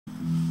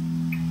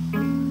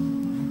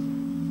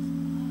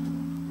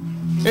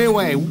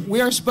Anyway,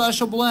 we are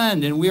Special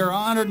Blend, and we are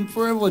honored and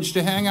privileged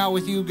to hang out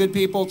with you good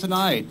people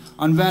tonight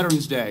on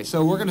Veterans Day.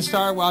 So we're going to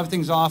start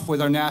things off with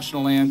our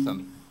national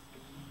anthem.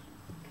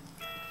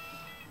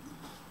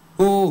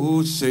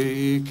 Oh,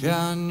 say,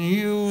 can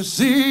you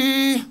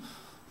see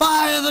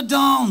by the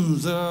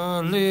dawn's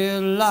early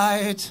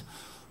light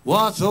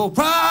what so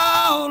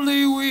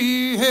proudly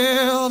we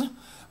hailed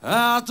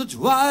at the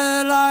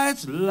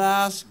twilight's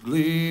last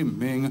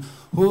gleaming,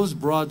 whose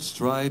broad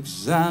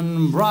stripes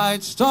and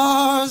bright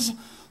stars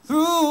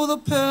through the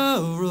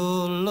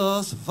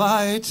perilous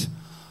fight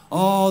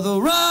all the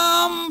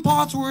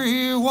ramparts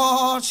we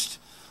watched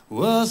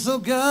were so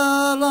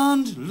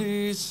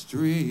gallantly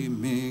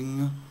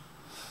streaming.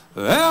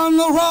 And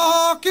the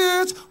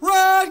rocket's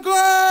red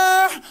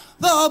glare,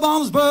 the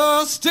bombs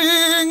bursting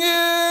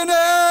in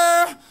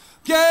air,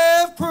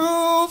 gave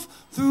proof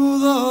through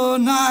the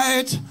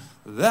night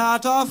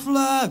that our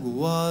flag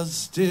was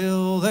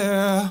still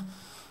there.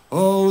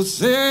 Oh,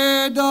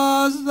 say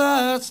does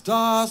that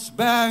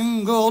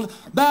star-spangled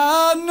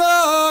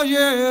banner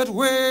yet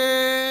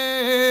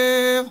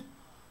wave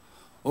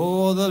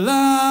o'er the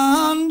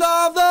land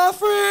of the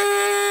free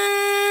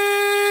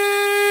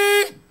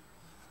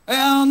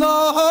and the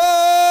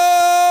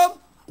hope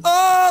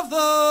of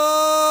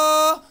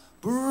the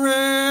brave.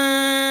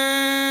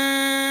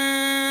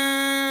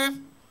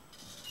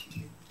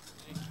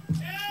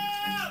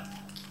 Yeah!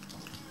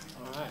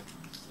 All right.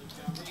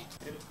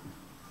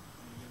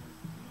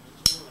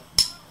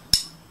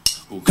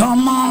 Oh,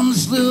 come on,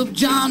 sloop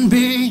John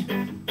B.,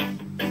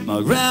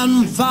 my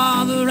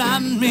grandfather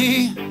and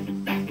me.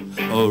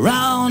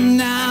 Around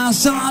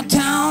Nassau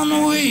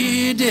town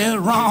we did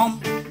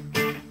romp,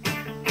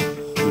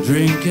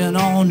 drinking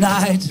all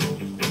night,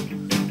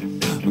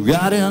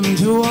 got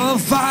into a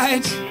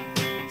fight.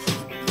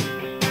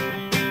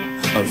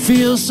 I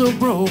feel so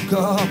broke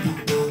up,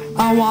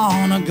 I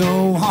wanna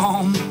go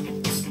home.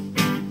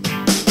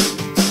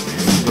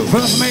 The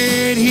first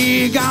mate,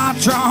 he got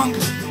drunk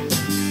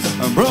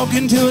and broke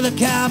into the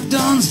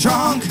captain's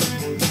trunk.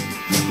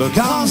 The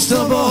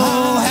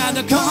constable had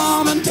to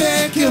come and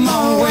take him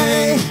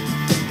away.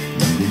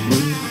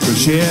 The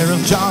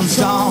Sheriff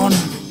Johnstone,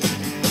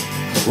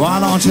 why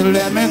don't you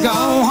let me go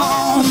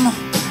home?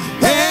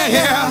 Yeah,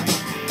 yeah,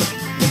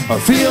 I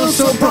feel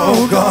so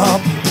broke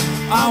up,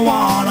 I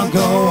wanna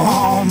go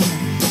home.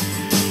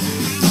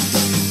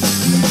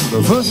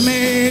 The first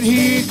mate,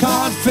 he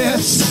caught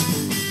fits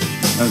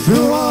and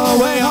threw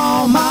away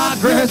all my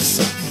grits.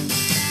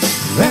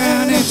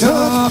 Then he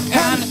took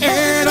and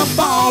ate up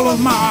all of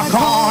my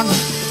corn.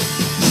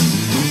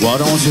 Why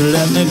don't you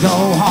let me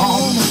go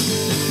home?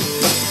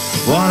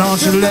 Why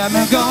don't you let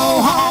me go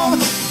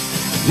home?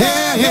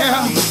 Yeah,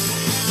 yeah,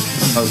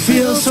 I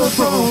feel so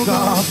broke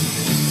up,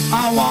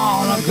 I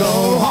wanna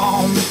go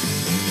home.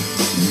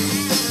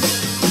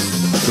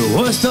 The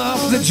worst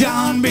of the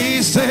John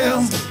B.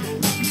 sail,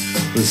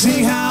 we'll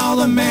see how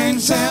the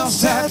mainsail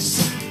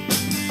sets.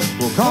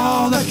 We'll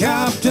call the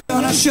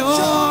captain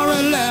ashore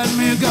and let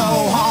me go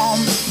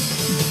home.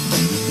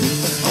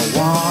 I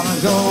wanna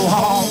go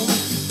home.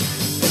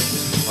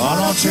 Why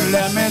don't you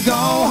let me go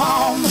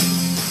home?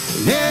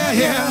 Yeah,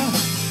 yeah,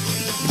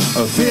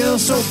 I feel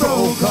so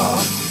broke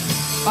up,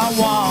 I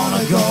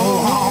wanna go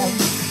home.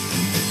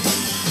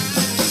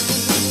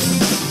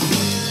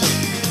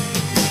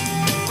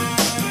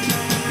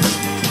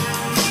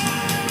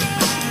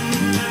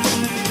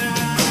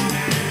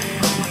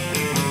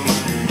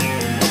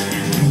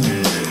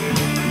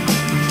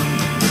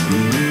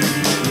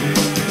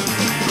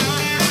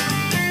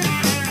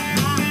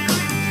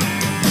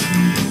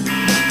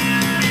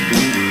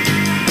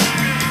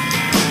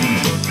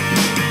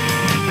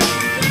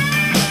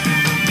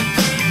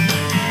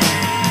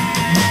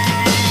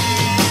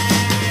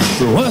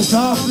 Worst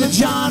off the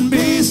John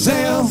B.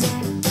 sail,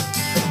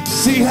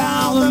 see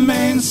how the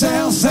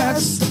mainsail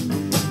sets.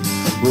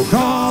 We'll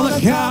call the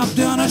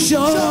captain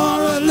ashore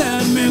and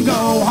let me go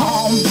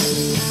home.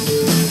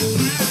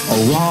 I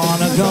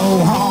wanna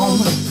go home.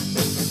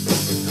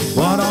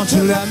 Why don't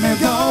you let me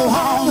go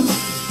home?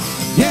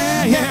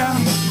 Yeah, yeah,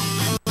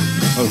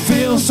 I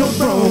feel so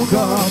broke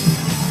up,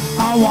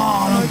 I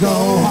wanna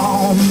go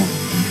home.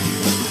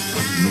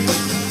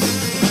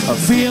 I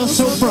feel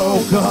so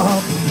broke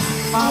up,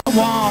 I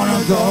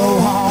wanna go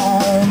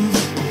home.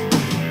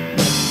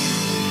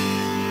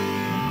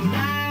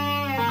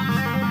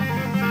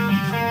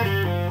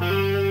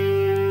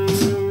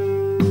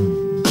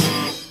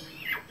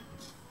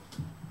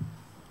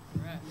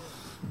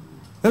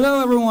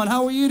 Hello everyone,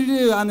 how are you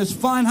today on this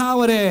fine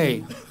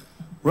holiday?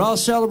 We're all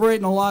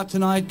celebrating a lot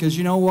tonight because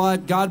you know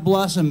what? God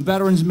bless and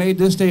veterans made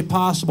this day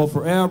possible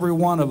for every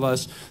one of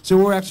us. So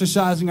we're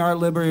exercising our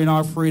liberty and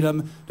our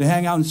freedom to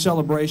hang out in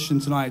celebration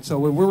tonight. So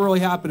we're really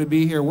happy to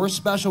be here. We're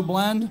Special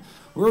Blend.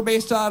 We're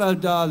based out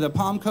of the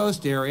Palm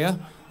Coast area.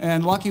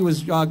 And Lucky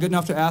was good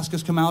enough to ask us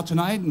to come out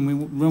tonight,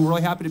 and we're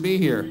really happy to be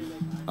here.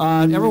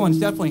 Everyone's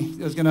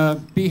definitely is going to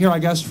be here, I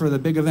guess, for the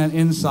big event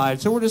inside.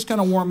 So we're just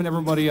kind of warming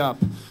everybody up.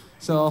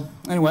 So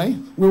anyway,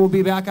 we will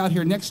be back out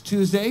here next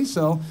Tuesday.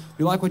 So if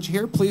you like what you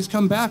hear, please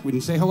come back. We can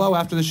say hello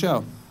after the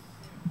show.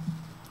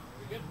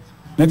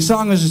 Next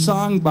song is a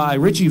song by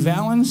Richie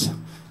Valens,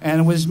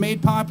 and was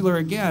made popular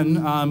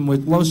again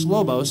with Los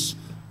Lobos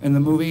in the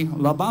movie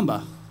La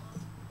Bamba.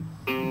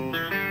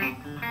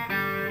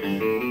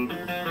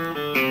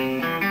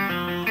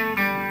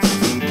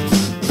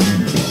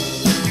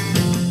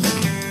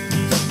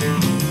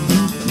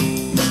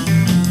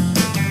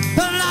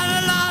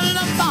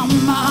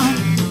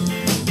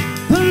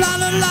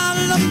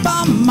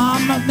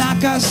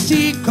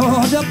 Chico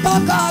de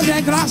poco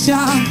de gracia,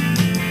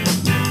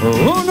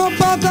 uno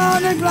poco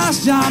de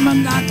gracia,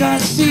 una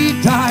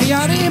casita y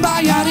arriba,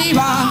 oh, y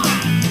arriba,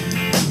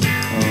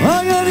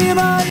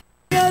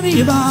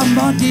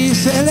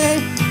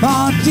 Monticele,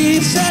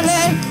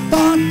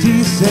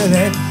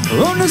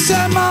 uno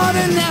soy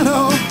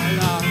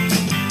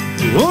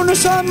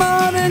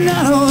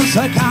marinero,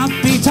 soy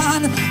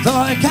capitán,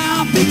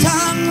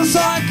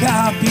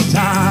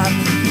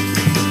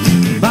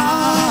 ba,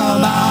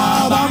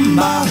 ba,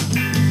 bamba.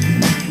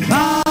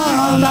 Ba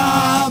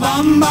la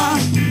bamba,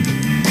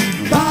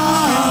 ba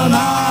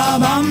la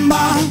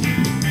bamba,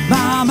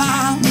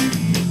 bamba.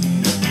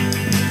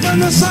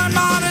 Uno soy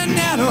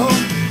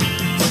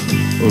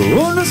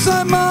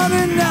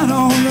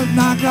marinero,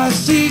 una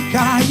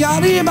casita y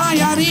arriba, oh, y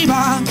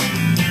arriba,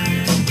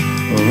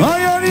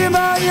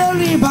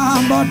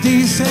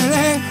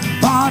 Monticele,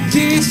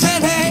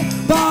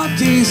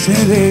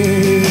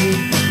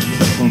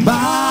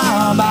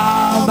 ba,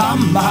 ba,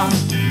 bamba,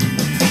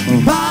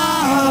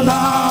 ba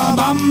la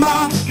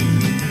bamba,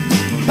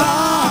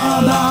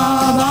 ba la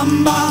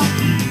bamba,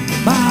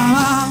 ba.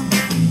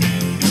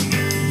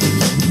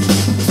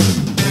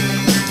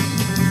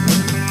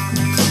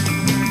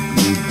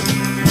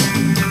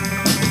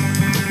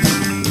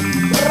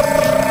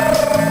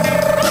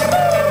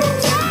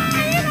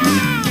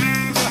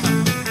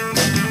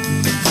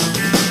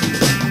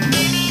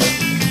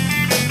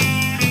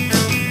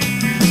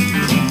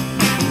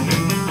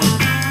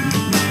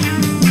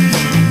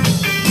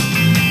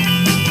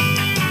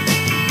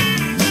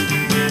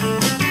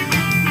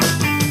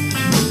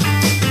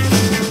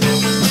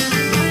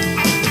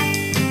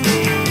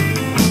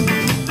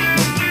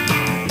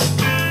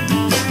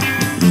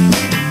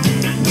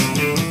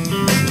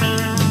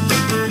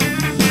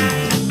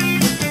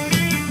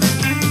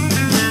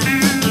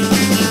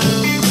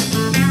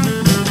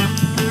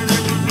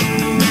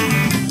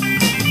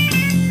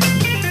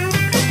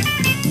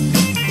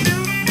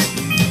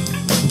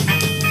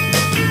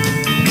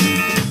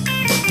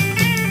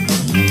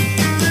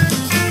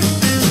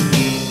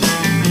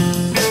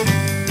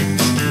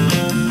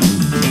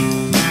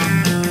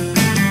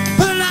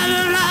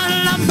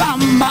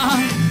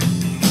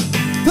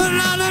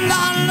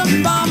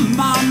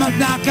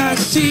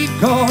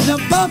 Chico de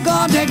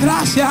poco de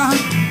gracia,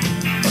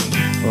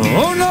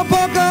 uno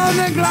poco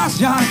de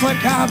gracia, soy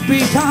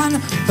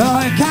capitán,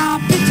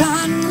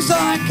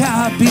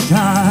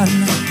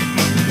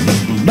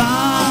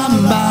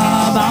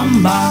 bamba,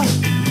 bamba,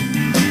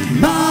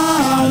 ba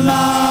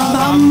la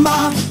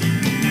bamba,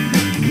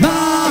 ba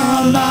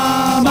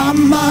la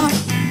bamba,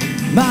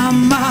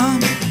 bamba.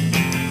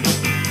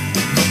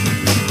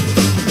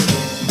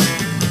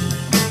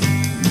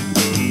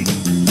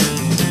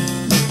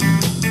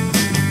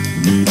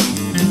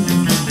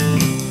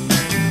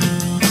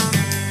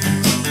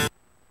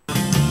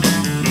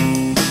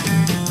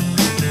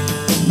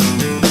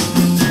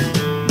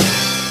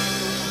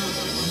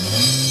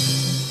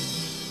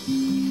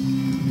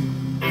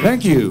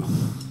 Thank you.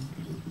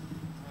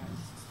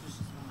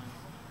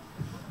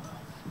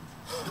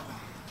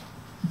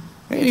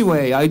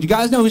 Anyway, do you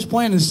guys know who's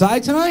playing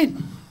inside tonight?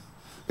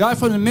 Guy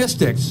from the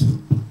Mystics.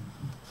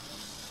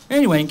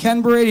 Anyway, and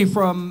Ken Brady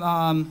from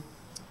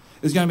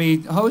is going to be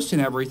hosting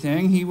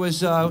everything. He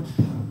was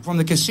from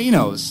the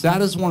Casinos.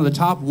 That is one of the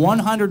top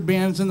 100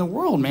 bands in the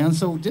world, man.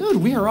 So, dude,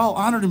 we are all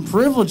honored and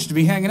privileged to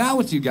be hanging out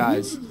with you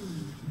guys.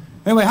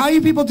 Anyway, how are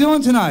you people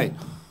doing tonight?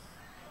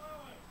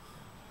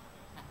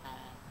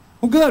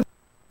 Well, good.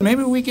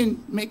 Maybe we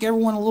can make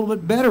everyone a little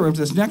bit better with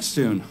this next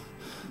tune.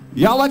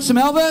 Y'all like some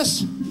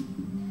Elvis?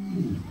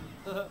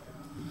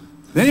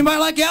 Anybody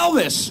like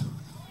Elvis?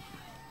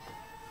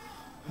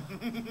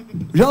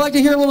 Would y'all like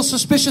to hear a little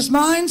Suspicious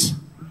Minds?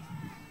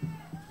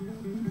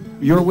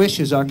 Your wish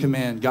is our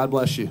command. God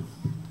bless you.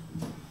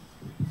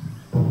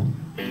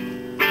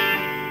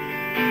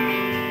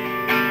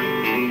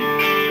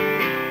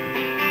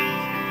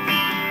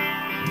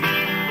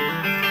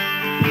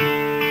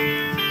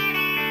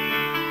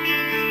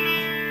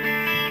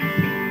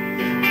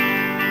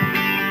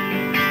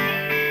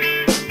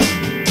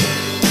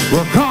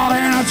 We're caught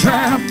in a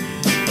trap.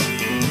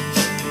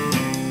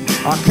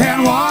 I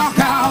can't walk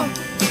out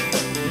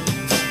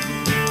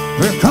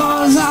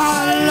because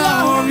I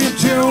love you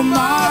too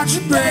much,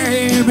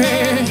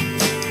 baby.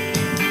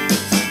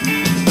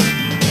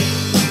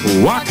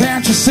 Why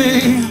can't you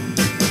see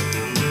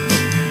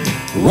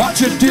what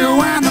you're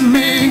doing to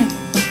me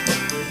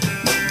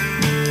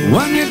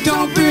when you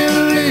don't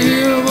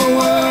believe a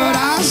word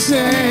I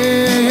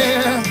say?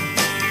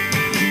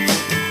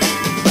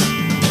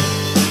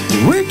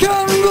 We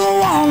can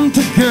go on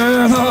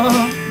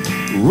together.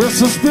 We're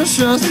with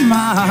suspicious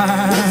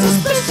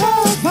minds.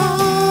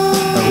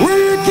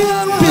 We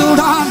can build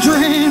our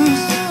dreams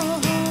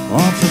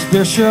on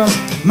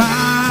suspicious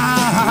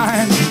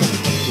minds.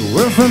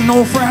 If there's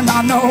no friend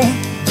I know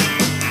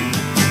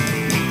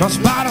comes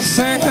by to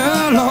say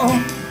hello,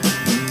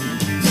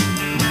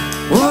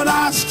 would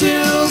I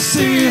still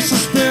see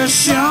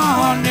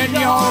suspicion in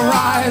your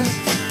eyes?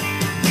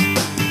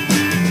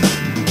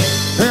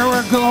 Here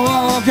we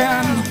go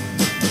again,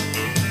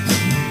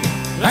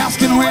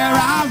 asking where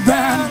I've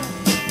been.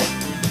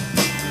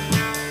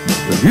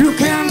 If you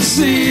can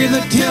see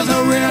the tears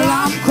are real,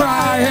 I'm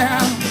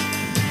crying.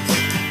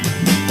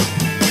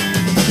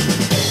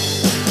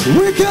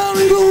 We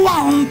can go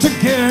on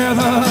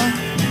together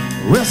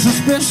with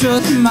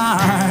suspicious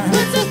minds.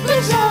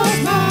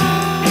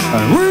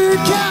 And we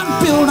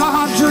can build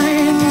our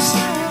dreams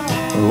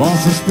on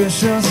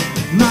suspicious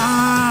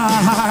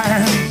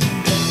minds.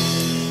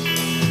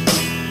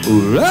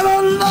 Let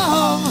our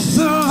love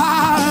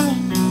survive.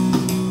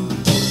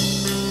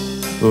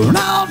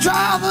 Now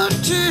dry the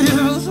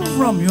tears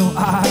from your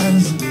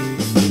eyes.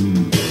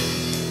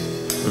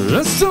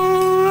 Let's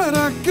don't let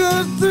a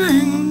good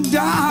thing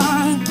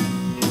die.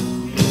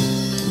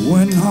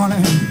 When,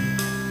 honey,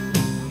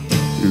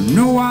 you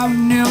know I've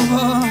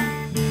never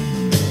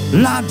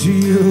lied to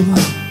you.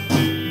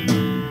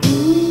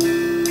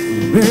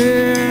 Yeah.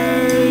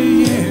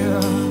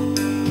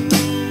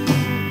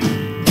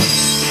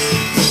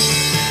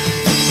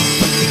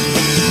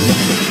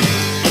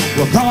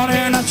 We're caught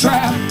in a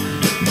trap.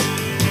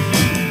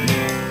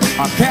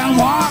 I can't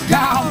walk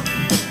out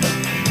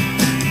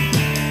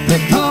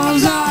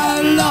because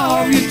I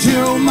love you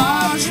too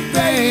much,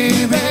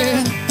 baby.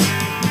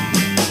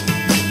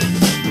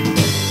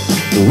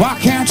 Why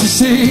can't you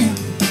see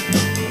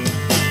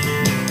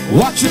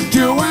what you're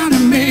doing to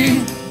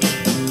me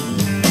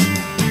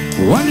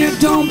when you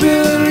don't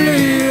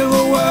believe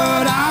a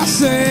word I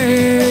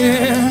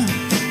say?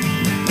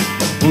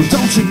 Well,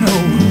 don't you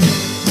know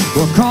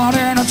we're caught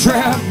in a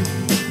trap?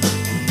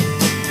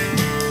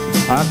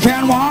 I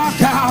can't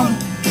walk out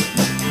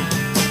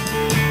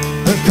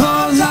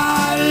because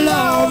I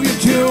love you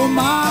too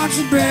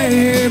much,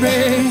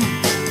 baby.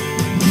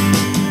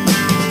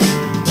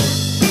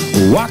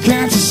 Why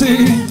can't you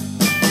see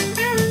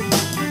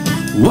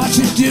what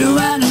you're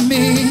doing to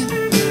me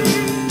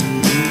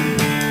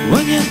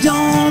when you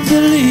don't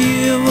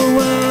believe a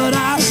word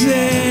I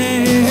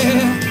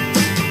say?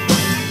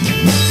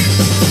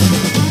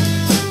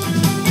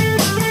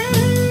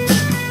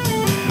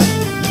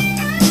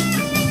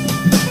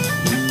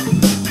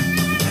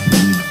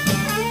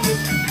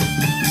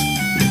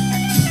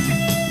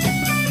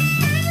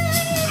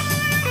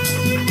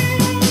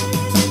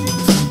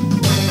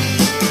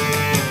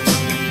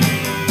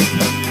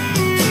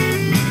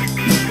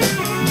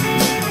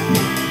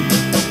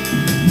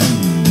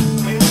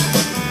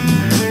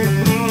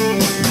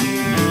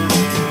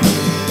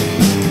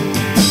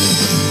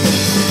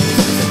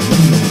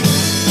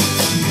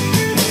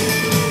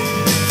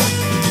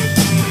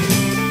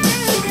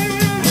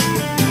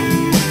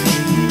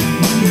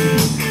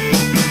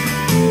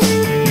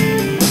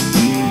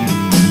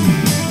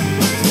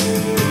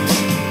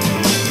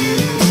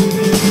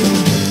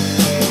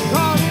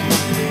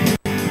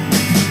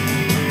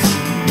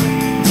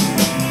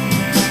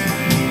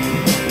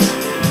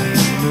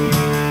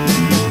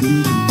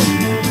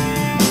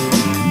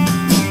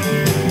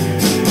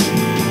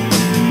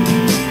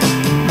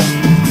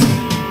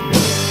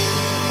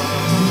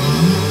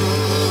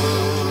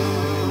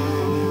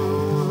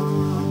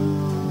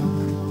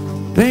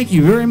 Thank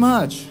you very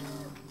much.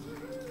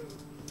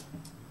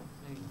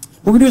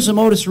 We're going to do some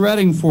Otis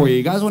Redding for you.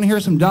 You guys want to hear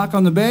some Dock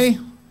on the Bay?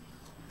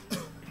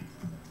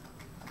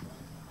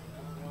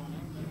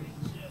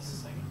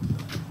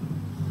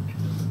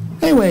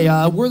 Anyway,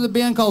 we're the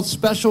band called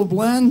Special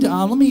Blend.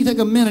 Let me take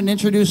a minute and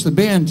introduce the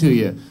band to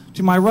you.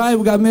 To my right,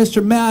 we got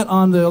Mr. Matt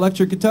on the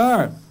electric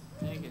guitar.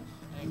 Thank you.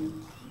 Thank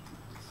you.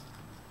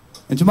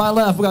 And to my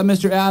left, we got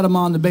Mr. Adam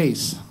on the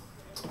bass.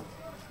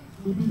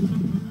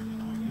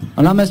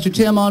 And I'm Mr.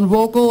 Tim on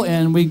vocal,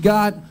 and we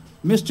got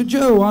Mr.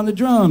 Joe on the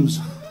drums.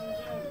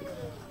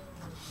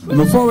 And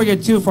before we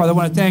get too far, I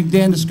want to thank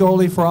Dan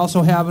Discoli for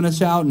also having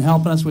us out and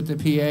helping us with the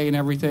PA and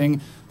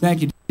everything.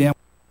 Thank you, Dan.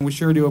 We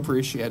sure do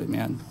appreciate it,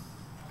 man.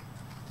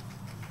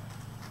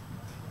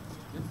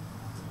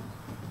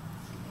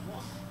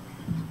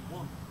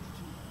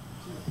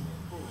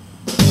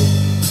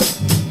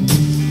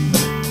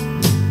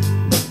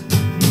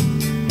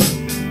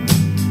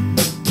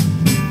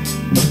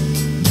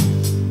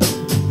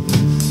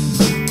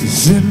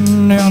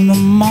 Sitting in the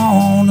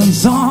morning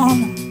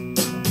sun,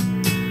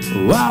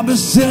 I'll be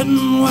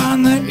sitting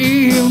when the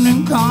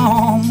evening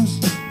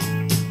comes,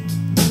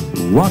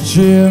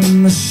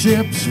 watching the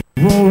ships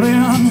roll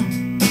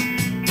in,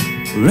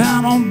 and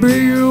I'll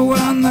be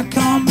when they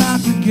come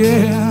back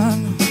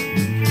again.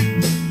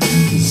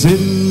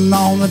 Sitting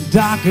on the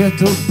dock at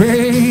the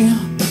bay,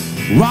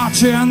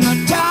 watching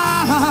the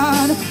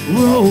tide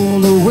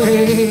roll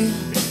away.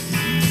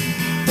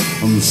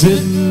 I'm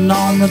sitting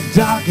on the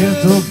dock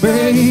at the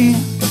bay,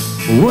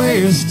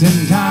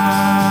 wasting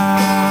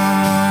time.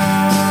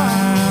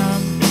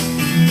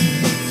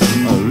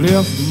 I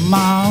left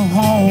my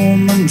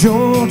home in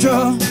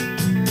Georgia,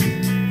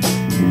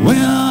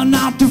 went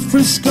out to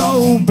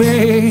Frisco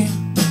Bay.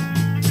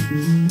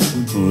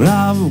 But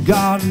I've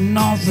got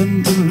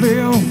nothing to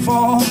live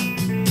for.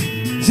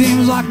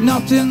 Seems like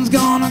nothing's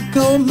gonna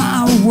go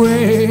my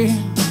way.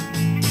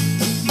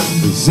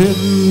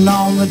 Sitting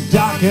on the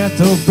dock at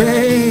the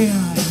bay,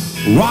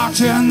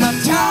 watching the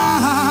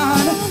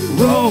tide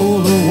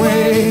roll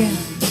away.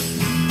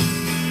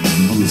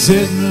 I'm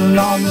sitting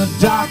on the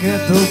dock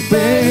at the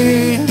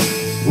bay,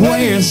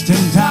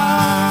 wasting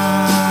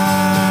time.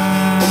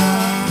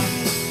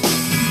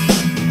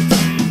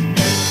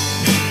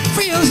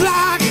 Feels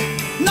like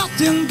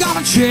nothing's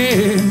gonna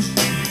change.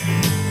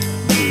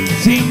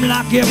 Seems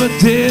like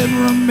everything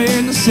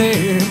remains the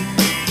same.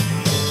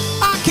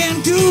 I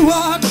can't do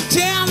what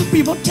 10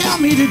 people tell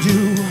me to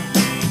do,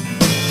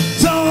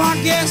 so I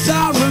guess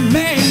I'll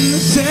remain the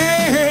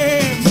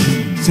same.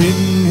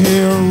 Sitting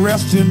here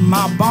resting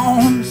my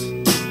bones,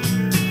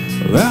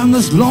 and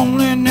this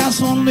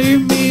loneliness won't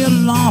leave me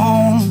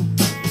alone.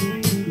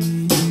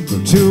 For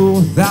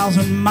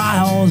 2,000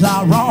 miles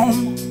I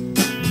roam,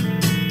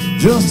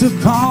 just to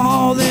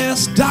call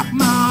this dock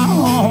my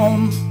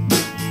home.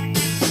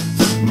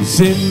 I'm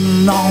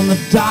sitting on the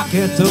dock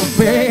at the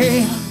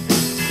bay,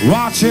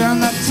 watching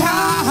the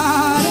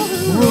tide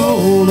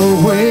roll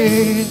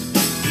away.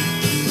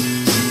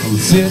 I'm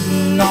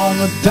sitting on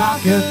the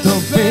dock at the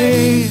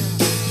bay,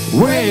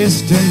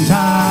 wasting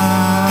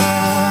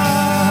time.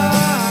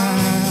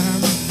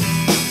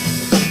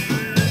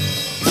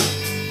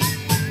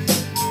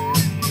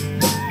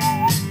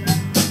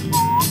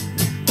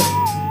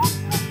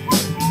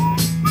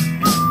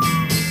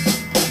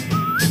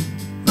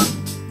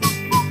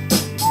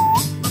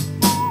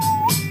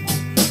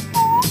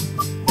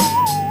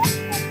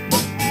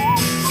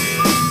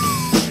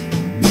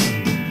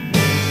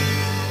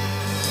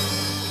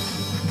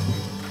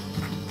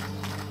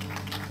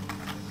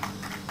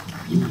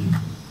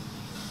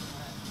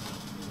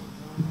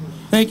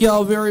 Thank you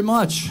all very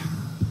much.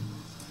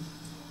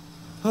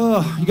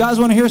 You guys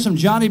want to hear some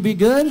Johnny Be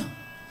Good?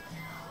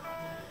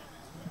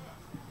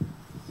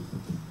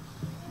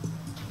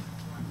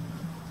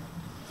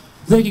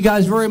 Thank you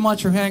guys very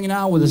much for hanging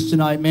out with us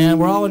tonight, man.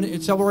 We're all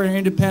celebrating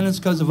independence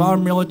because of our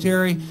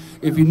military.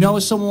 If you know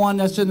someone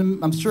that's in the,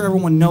 I'm sure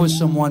everyone knows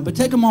someone, but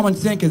take a moment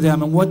and think of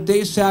them and what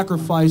they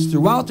sacrificed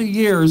throughout the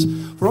years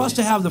for us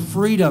to have the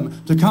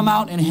freedom to come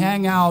out and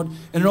hang out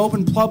in an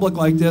open public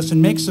like this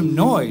and make some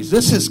noise.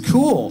 This is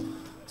cool.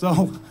 So,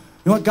 you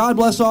know what? God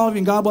bless all of you,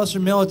 and God bless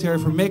our military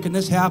for making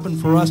this happen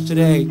for us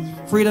today.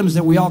 Freedoms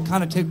that we all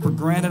kind of take for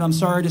granted, I'm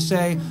sorry to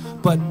say,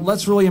 but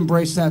let's really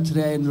embrace that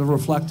today and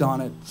reflect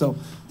on it. So,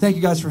 thank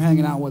you guys for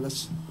hanging out with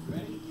us.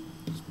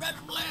 Spread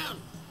the blend.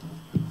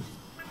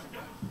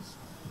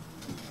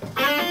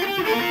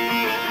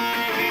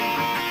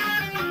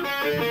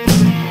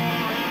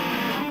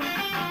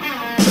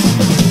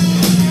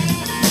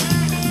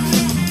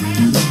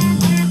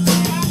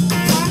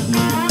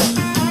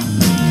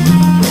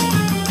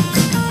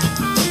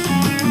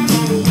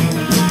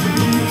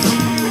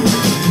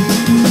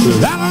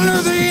 Out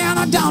of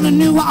Louisiana down to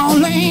New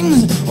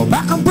Orleans, or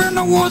back up in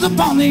the woods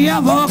upon the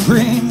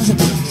evergreens.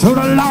 So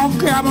the log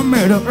cabin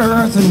made of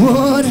earth and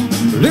wood,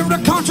 lived a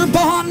country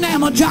boy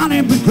named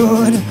Johnny Be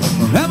Good.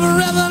 Never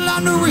ever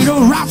learned to read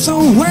or write so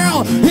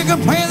well, he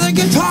could play the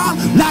guitar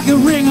like a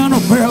ring on a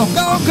bell.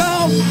 Go,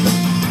 go,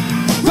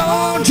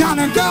 go,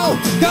 Johnny, go,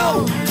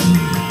 go,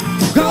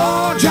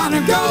 go, Johnny,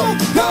 go,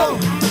 go,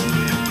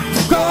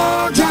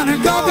 go, Johnny,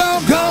 go,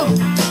 go, go,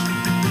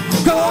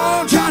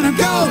 go, Johnny,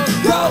 go,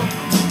 go.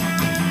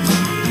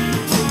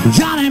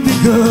 Johnny Be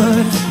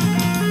Good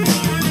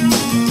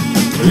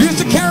used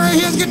to carry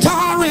his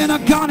guitar in a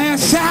gunny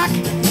sack,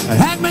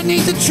 hang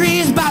beneath the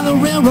trees by the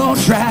railroad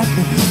track.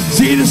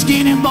 See the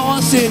skinny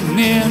boy sitting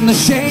in the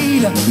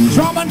shade,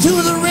 drumming to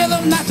the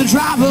rhythm that the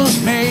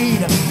drivers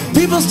made.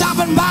 People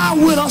stopping by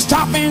would all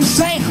stop and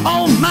say,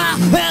 oh my,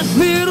 that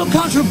little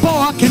country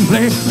boy can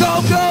play.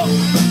 Go, go,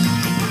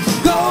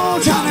 go,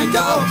 Johnny,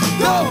 go,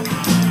 go,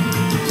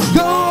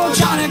 go,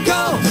 Johnny,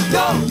 go,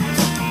 go.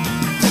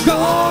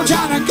 Go,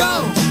 Johnny,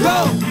 go,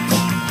 go.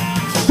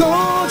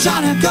 Go,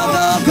 Johnny, go,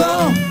 go,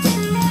 go.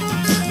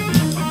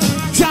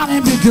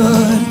 Johnny Be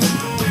Good.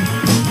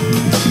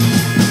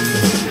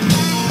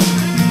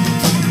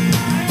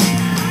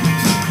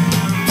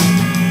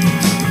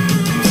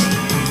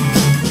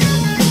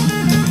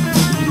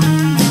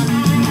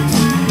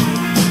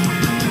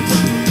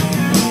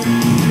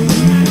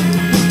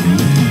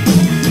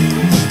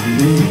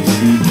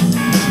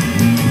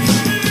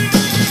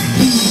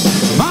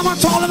 Mama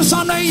told him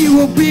someday you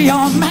will be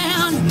our man.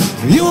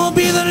 You will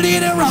be the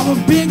leader of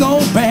a big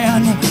old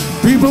band.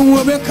 People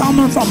will be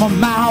coming from a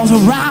miles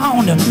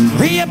around.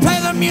 Hear you play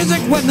the music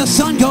when the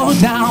sun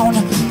goes down.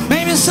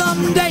 Maybe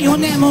someday your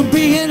name will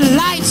be in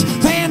lights,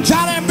 playing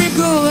Johnny Be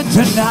Good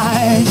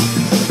tonight.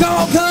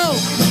 Go, go,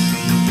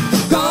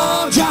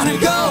 go, Johnny,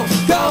 go,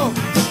 go,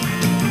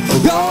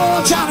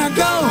 go, Johnny,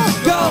 go,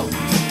 go,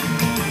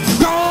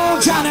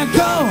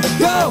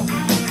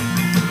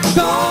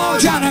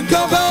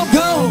 Go, go,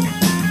 go.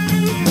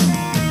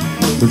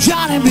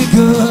 Johnny, be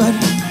good.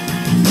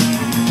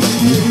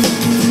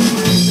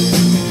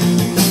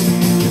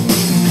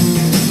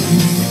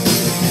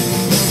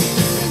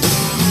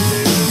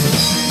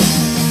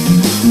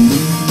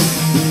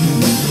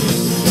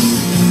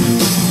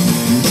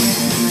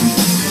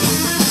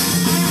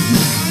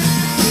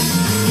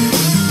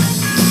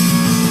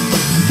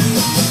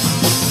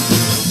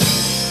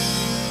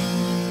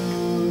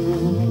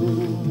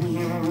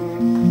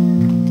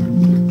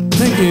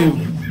 Thank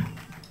you.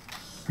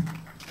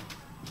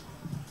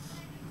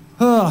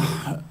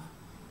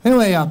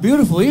 Anyway,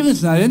 beautiful evening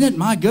tonight, isn't it?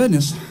 My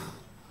goodness. This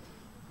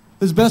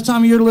is the best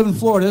time of year to live in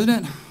Florida, isn't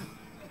it?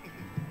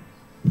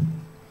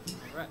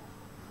 Right.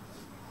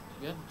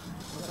 Good?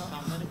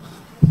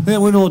 Yeah,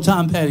 we're a little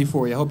Tom Petty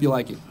for you. I hope you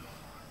like it.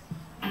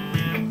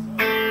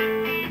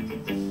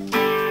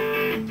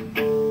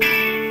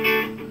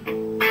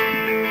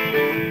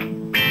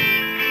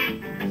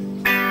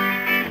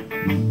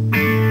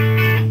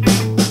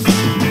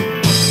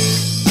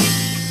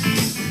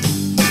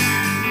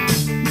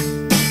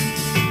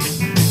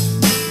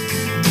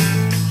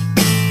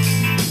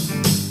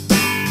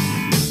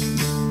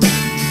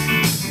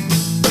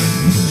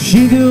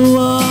 She grew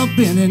up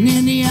in an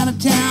Indiana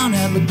town,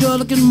 had a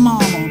good-looking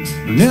mama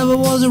who never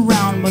was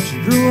around, but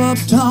she grew up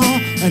tall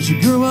and she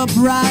grew up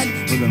right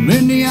with them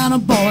Indiana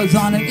boys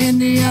on an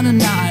Indiana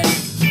night.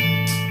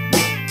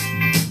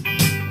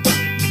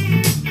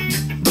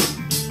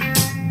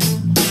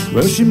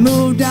 Well, she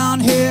moved down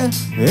here at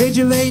the age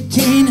of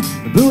 18,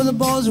 blew the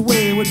boys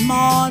away with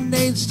Ma and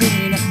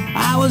Nadine.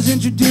 I was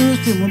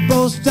introduced and we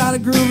both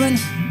started grooving.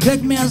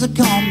 Take me as I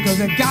come, cause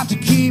I got to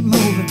keep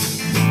moving.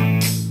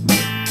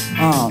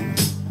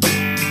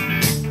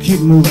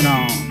 Keep moving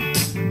on.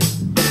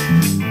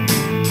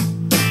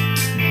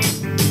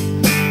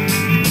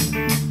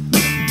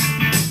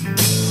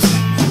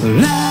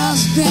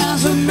 Last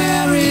dance with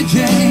Mary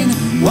Jane,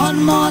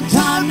 one more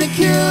time to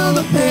kill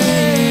the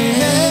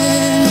pain.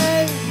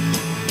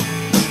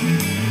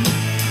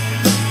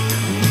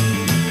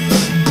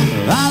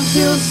 I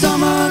feel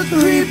summer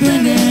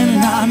creeping in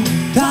and I'm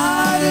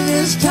tired of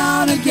this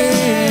town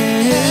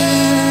again.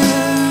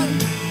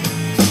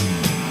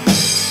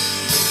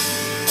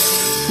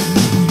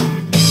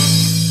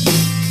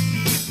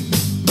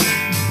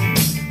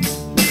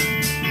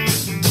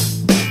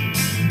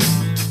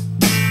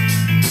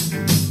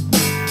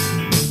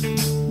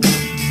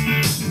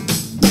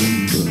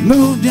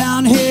 Moved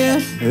down here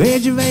at the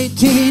age of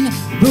 18,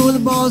 blew the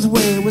boys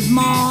away with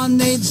Ma and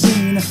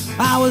Nadine.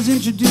 I was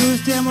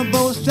introduced and we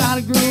both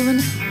started grooving.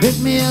 Hit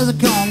me as I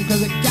come,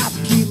 cause I got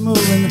to keep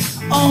moving.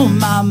 Oh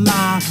my,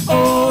 my,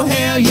 oh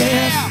hell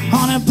yeah.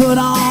 Honey, put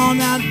on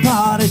that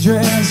party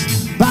dress.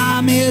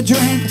 Buy me a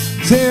drink,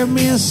 serve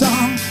me a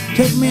song.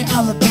 Take me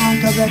out of the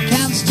tongue, cause I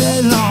can't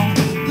stay long.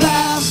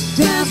 Last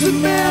dance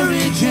with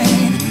Mary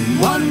Jane,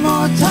 one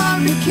more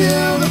time to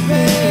kill the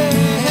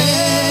pain.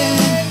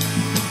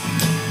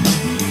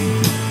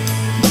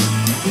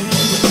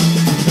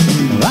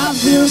 I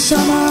feel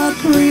summer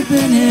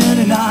creeping in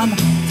and I'm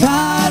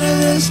tired of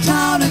this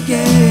town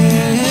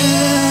again.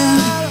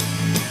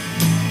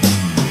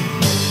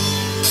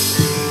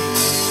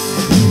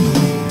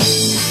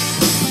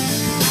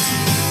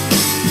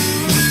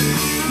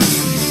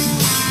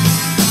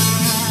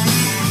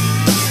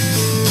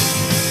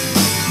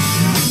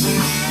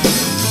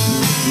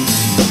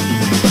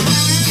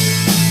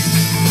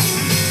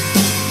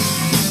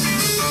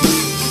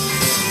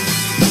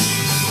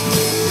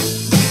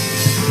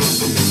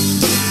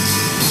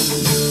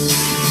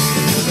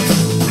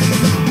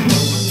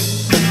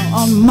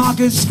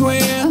 Market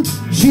Square,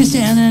 she's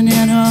standing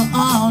in her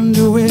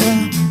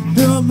underwear.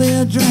 There'll be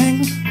a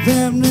drink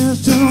very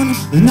soon.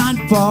 The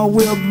nightfall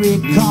will be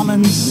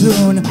coming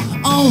soon.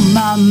 Oh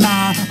my,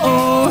 my,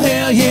 oh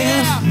hell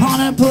yeah.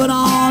 Honey, put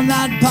on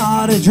that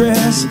party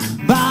dress.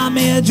 Buy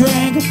me a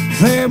drink,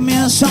 play me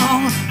a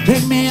song.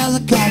 Take me as I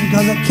come,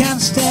 cause I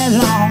can't stay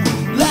long.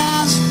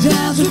 Last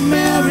dance with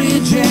Mary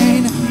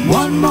Jane,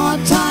 one more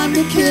time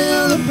to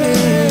kill the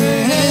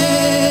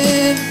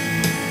pain.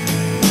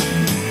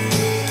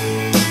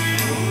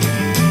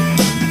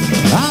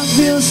 I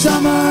feel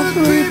summer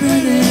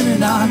creeping in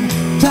and I'm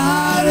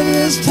tired of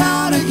this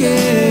town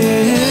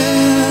again.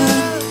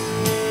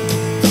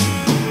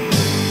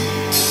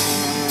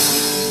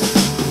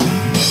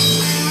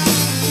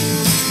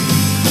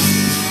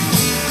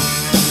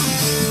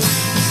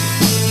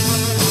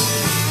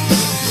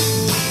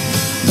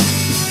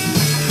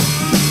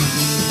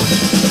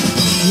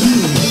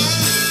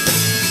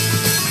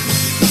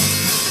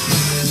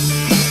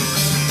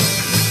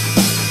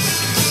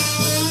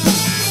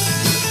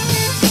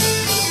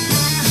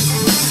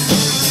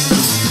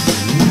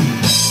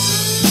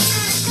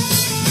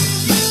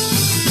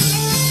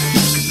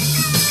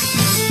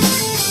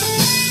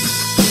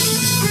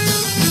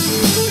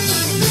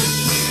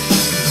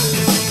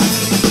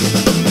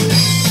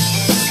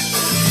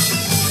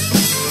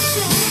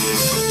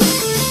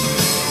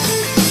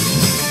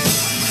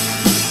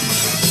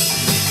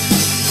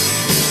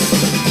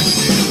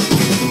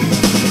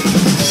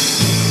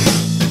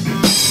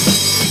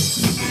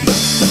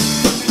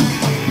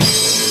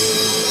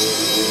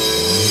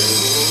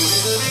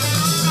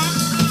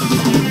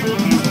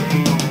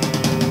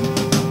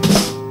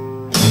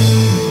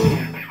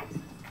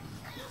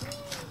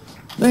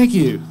 Thank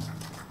you.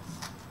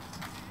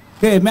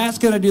 Okay, Matt's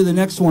going to do the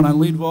next one on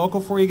lead vocal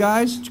for you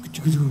guys.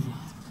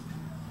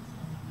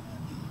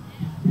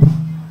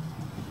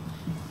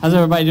 How's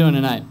everybody doing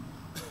tonight?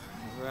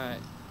 All right.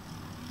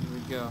 Here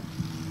we go.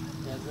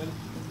 You guys ready?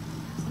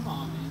 Come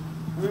on, man.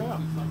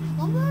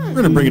 We're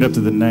going to bring it up to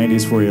the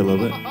 90s for you a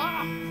little bit.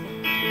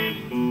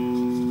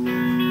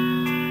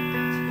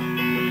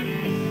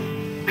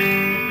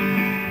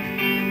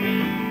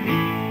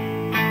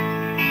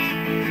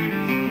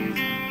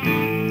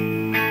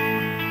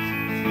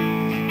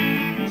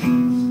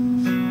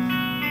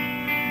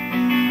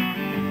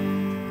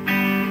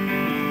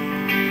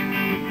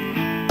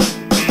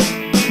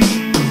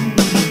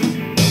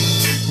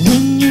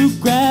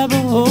 Grab a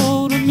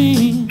hold of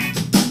me.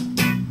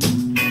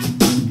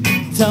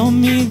 Tell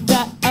me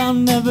that I'll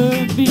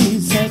never be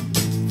set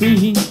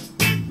free.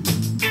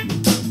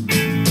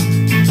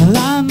 Well,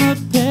 I'm a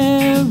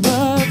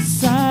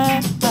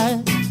parasite.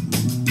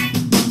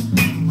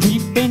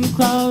 Creep and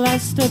crawl, I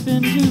step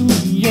into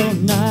your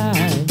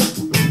night.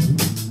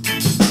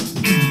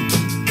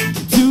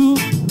 2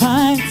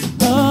 pints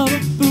of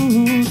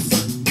booze.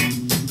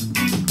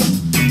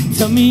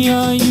 Tell me,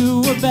 are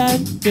you a bad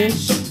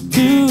bitch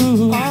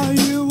too? Are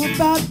you a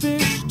bad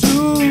bitch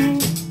too?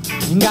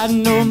 Ain't got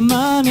no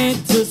money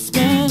to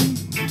spend.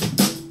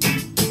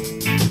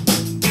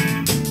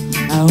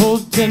 I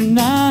hope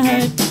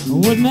tonight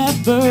would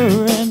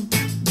never end.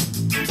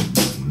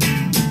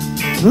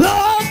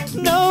 Lord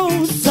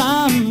knows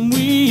I'm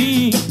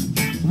weak.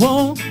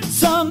 Won't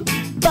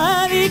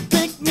somebody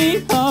pick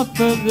me off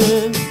of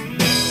this?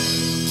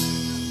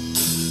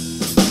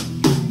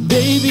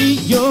 Baby,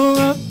 you're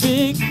a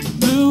big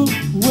blue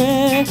whale.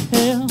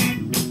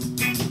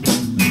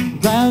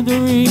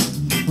 Rather eat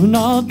when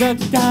all the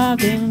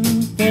diving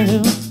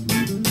fell.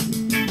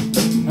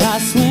 I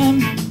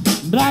swim,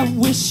 but I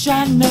wish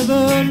I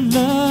never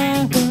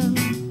learned.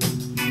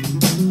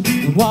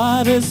 The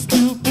water's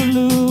too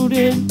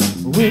polluted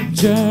with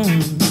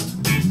germs.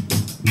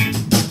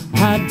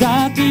 I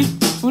dive deep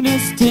when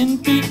it's 10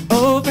 feet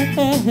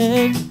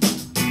overhead.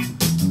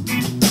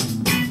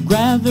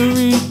 Rather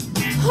eat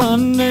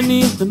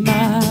underneath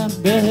my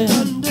bed.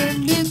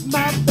 Underneath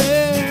my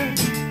bed.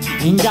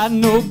 Ain't got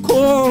no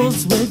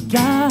quarrels with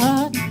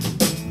God,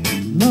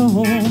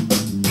 no.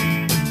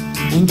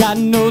 Ain't got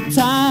no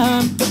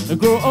time to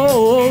grow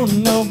old,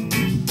 no.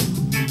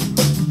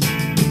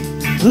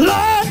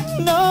 Lord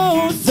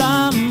knows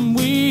I'm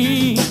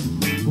weak.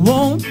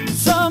 Won't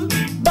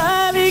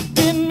somebody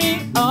get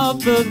me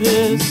off of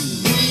this?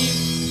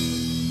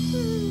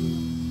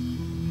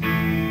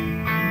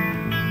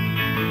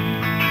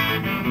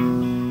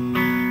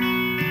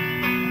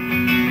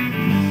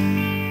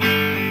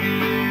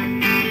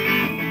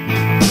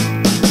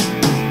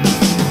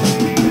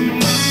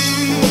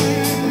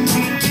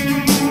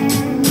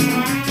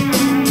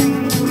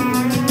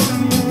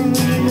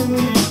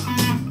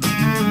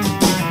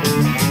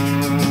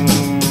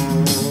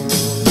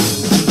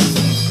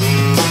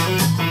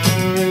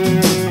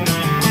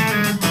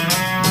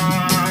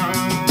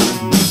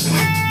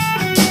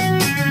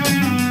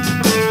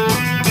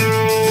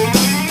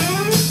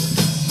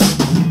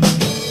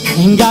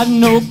 Ain't got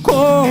no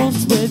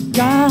quarrels with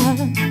God,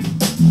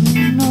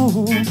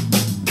 no.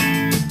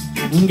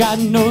 Ain't got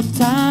no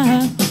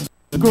time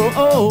to grow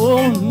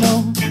old,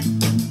 no.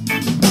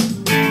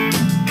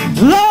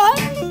 Lord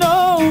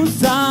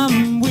knows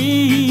I'm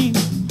weak.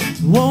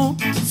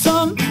 Won't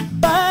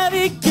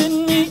somebody get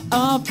me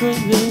off of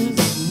this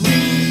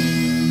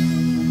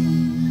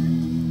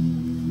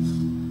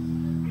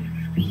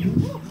week?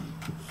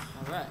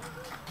 All right.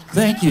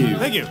 Thank you.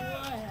 Thank you.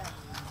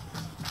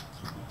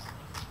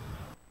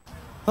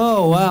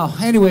 Oh, wow.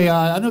 Anyway,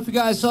 I don't know if you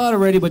guys saw it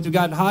already, but we've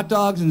got hot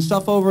dogs and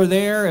stuff over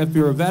there. If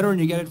you're a veteran,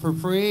 you get it for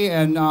free,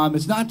 and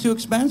it's not too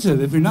expensive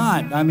if you're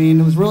not. I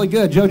mean, it was really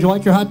good. Joe, did you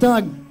like your hot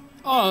dog?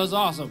 Oh, it was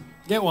awesome.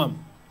 Get one.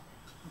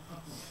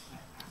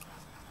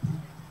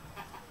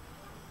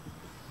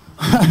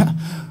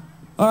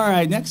 All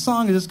right, next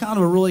song is just kind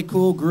of a really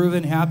cool,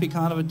 grooving, happy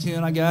kind of a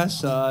tune, I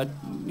guess.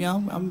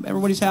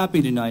 Everybody's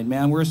happy tonight,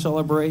 man. We're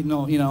celebrating,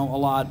 a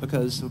lot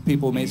because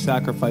people made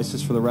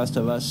sacrifices for the rest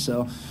of us.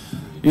 So,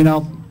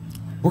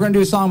 we're going to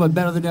do a song about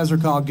Better Than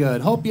Desert called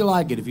Good. Hope you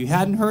like it. If you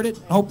hadn't heard it,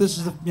 hope this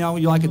is, you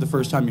like it the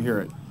first time you hear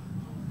it.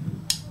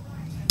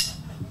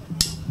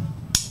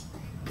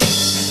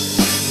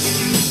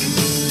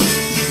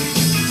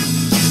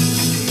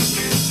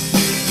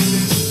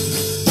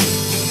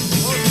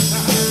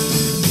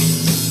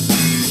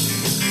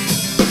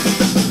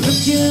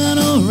 Looking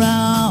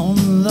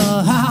around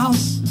the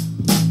house,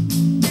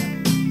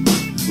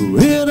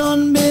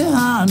 hidden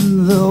behind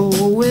the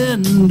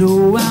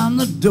window and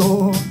the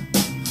door,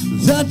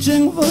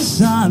 searching for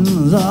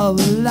signs of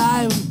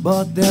life,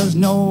 but there's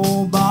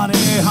nobody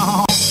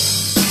home.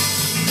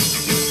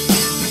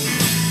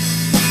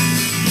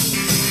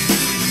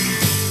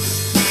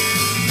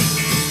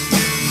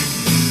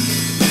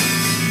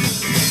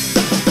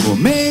 Well,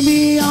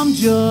 maybe I'm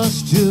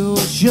just too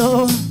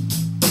sure.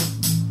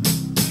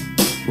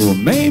 Well,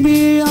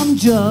 maybe I'm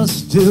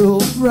just too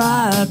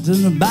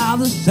frightened by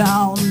the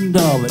sound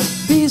of it.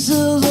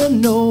 Pieces of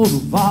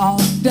note fall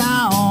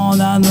down,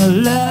 and the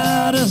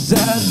letter said,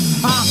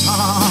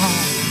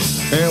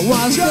 it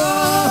was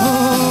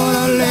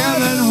good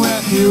living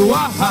with you.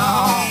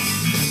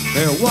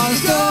 It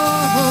was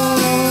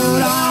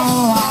good.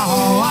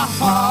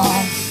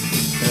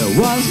 It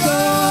was good.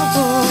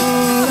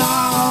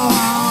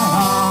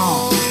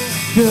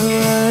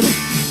 Good,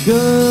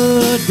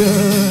 good,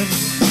 good.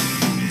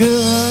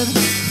 Good,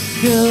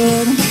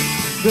 good,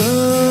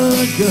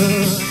 good,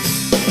 good.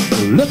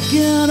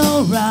 Looking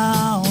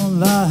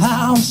around the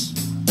house,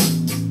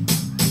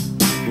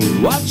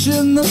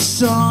 watching the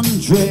sun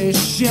trace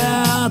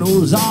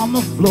shadows on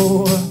the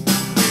floor,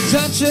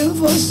 searching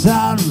for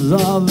signs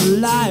of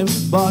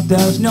life, but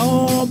there's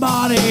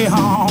nobody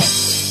home.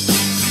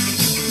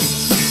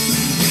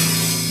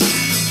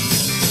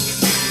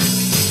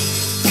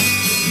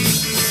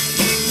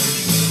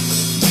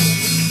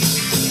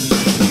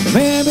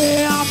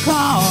 Maybe I'll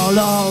call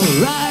or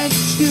write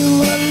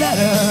you a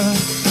letter,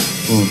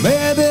 or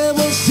maybe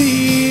we'll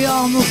see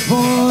on the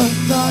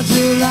 4th of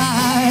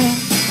July.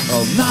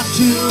 I'm not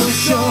too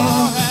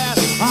sure,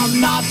 I'm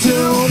not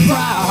too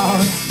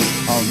proud,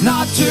 I'm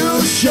not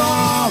too sure,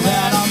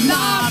 and I'm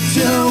not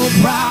too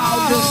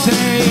proud to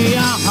say,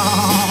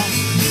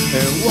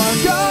 it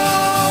was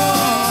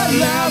good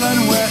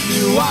living with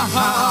you,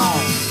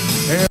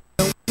 it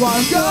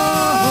was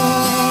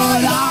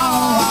good,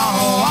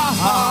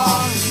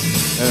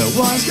 it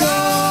was good,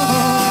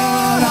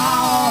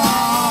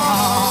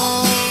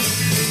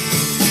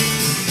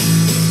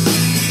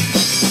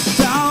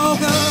 so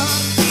good.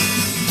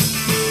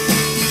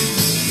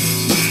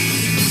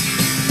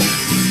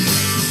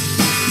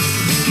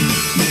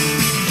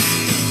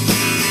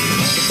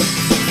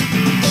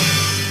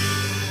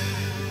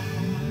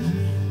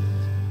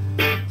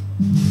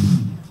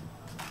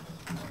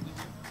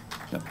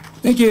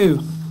 Thank you.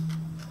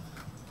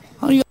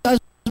 How do you guys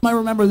might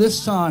remember this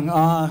song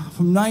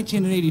from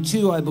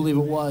 1982, I believe it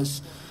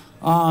was.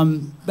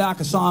 Back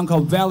a song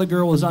called Valley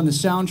Girl was on the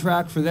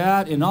soundtrack for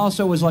that, and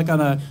also was like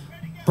on a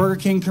Burger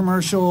King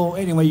commercial.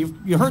 Anyway,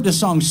 you heard this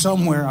song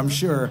somewhere, I'm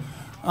sure.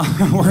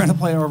 We're going to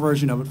play our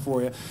version of it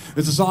for you.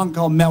 It's a song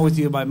called Met With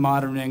You by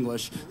Modern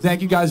English.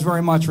 Thank you guys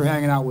very much for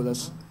hanging out with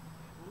us.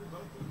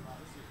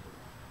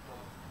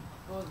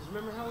 Well, just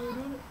remember how we were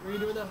doing it? Were you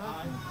doing that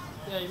high?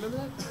 Yeah, you remember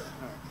that?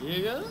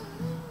 You got it?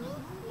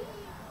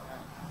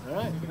 All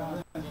right.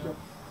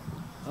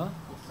 Huh?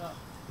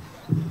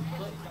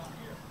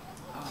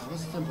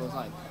 What's the tempo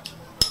like?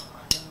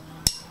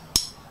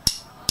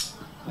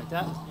 Like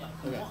that?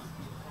 Okay.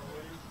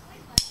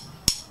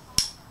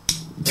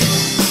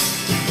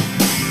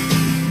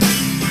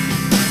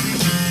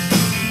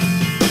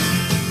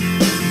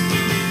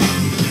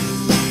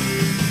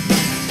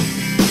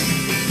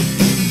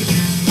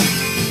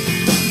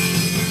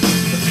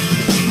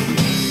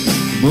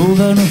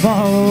 Moving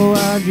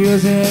forward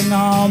using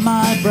all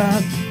my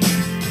breath,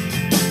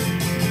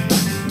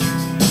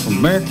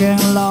 making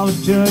love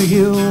to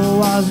you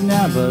was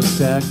never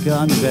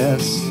second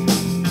best.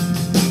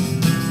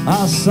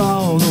 I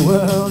saw the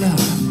world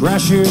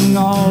crashing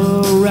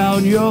all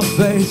around your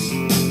face,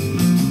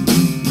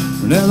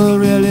 never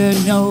really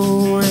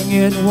knowing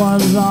it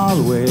was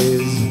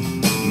always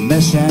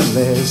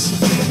missionless.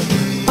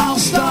 I'll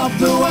stop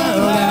the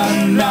world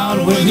and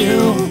out with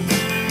you.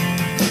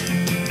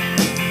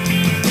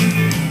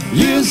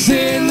 You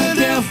see the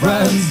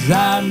difference,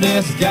 and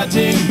it's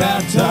getting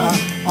better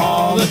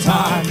all the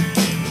time.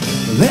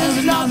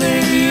 There's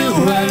nothing you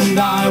and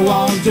I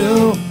won't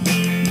do.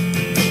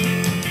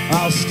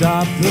 I'll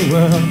stop the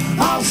world,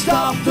 I'll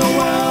stop the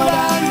world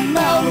and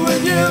melt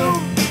with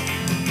you.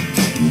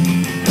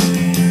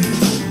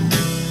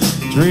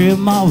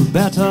 Dream of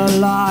better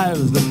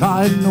lives, the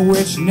kind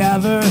which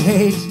never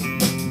hate,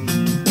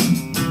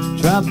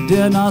 trapped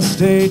in a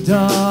state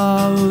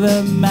of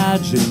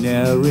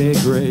imaginary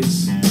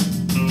grace.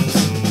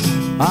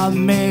 I've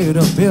made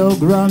a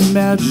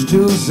pilgrimage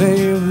to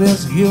save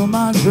this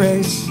human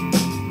race,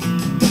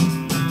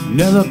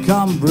 never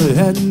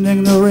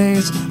comprehending the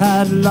race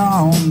had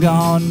long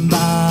gone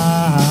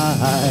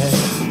by.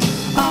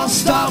 I'll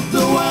stop the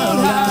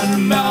world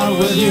and melt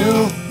with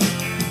you.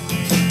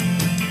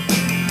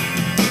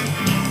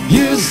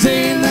 You've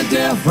seen the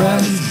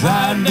difference,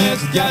 and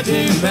it's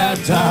getting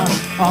better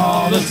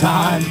all the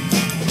time.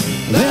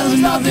 There's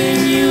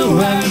nothing you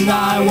and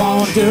I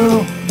won't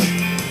do.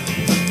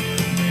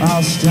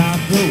 I'll stop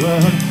the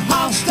world,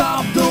 I'll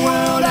stop the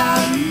world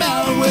and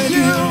melt with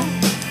you.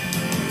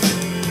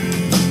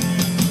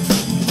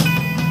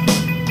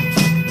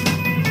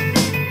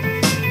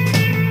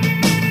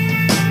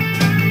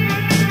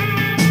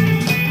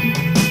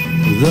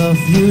 The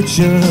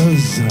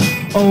future's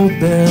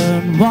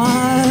open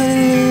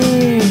wide.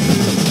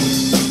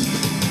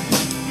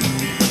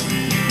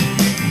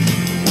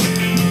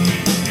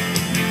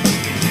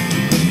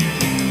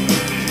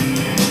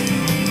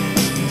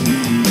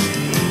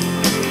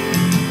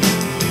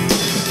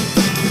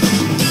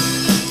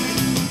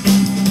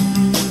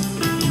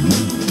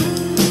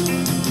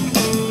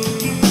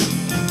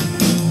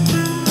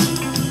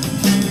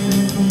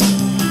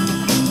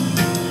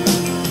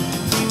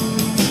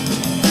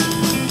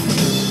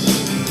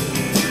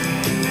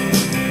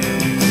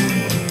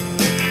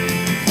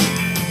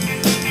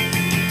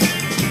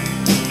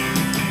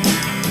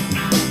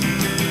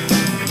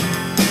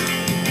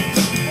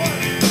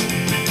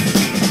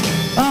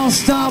 I'll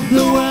stop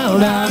the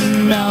world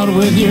and melt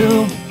with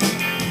you.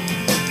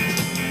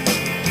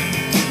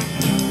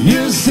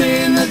 You've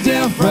seen the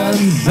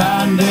difference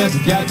and it's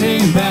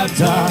getting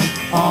better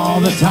all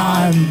the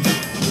time.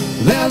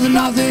 There's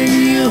nothing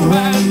you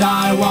and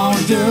I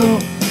won't do.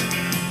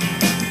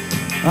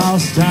 I'll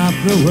stop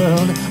the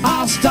world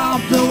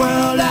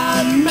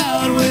and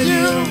melt with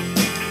you.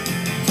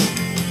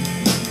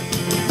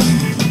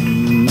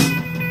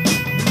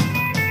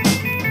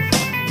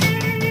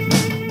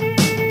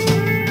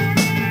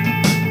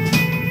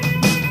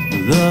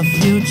 The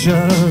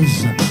future's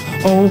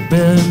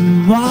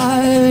open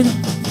wide.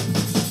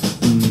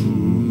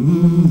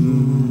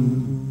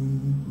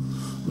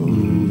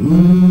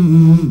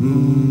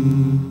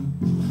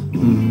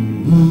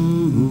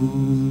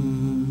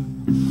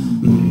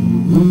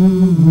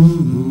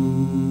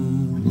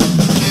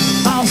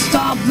 I'll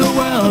stop the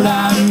world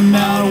and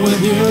melt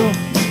with you.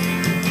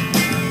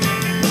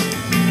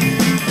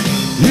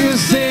 You've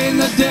seen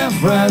the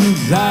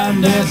difference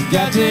and it's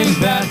getting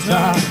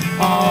better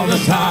all the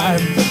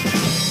time.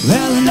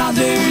 There's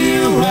nothing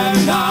you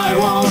and I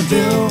won't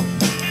do.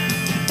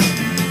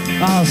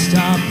 I'll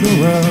stop the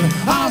world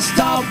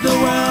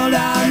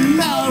and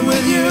melt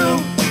with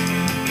you.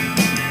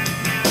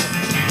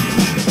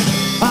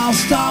 I'll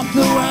stop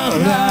the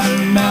world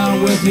and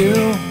melt with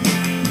you.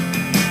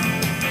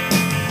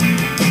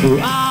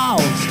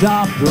 I'll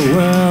stop the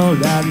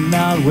world and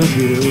melt with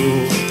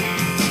you.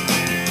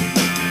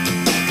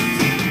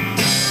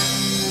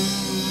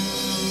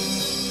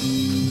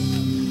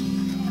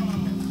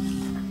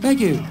 Thank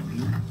you.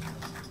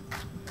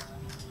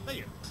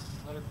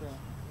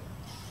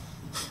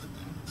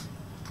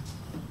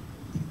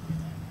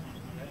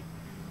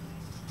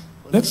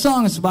 That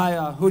song is by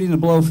Hootie and the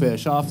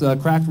Blowfish off the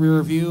Cracked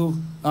Rear View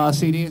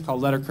CD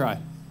called Let Her Cry.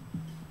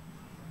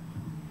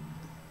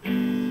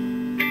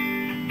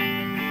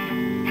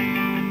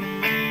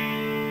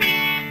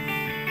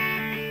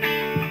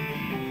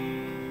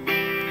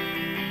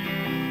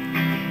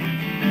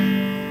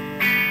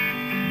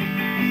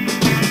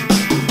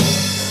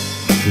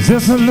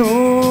 Just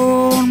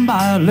alone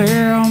by a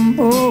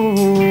lamppost,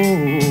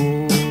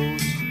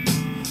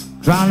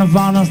 trying to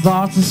find the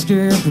thoughts that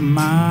escape her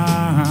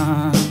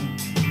mind.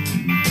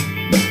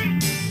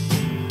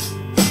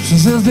 She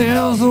says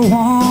there's the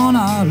one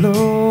I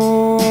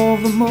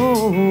love the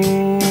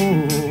most,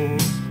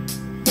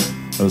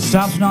 the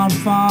stop's not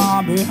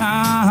far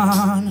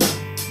behind.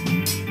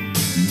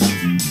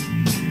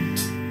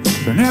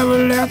 She never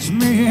lets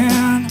me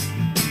in,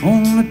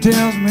 only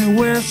tells me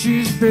where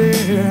she's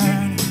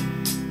been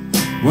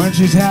when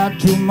she's had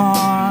too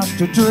much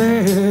to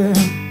drink.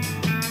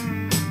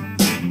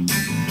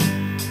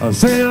 I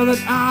say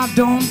that I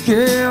don't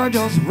care,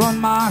 just run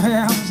my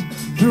hands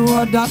through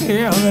a dark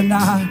hill and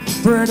I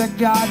pray to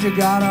God you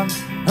gotta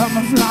help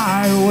me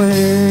fly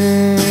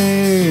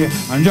away.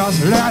 And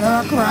just let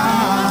her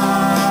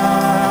cry,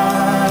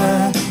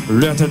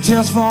 let the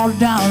tears fall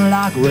down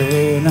like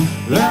rain,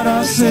 let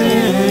her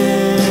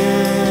sing.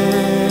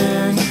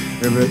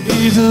 If it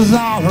eases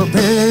all her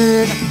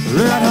pain,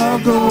 let her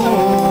go.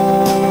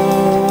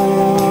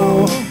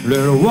 Let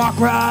her walk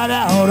right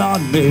out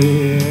on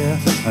me.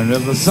 And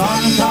if the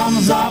sun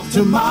comes up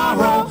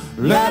tomorrow,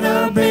 let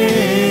her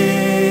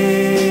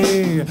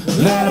be.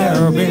 Let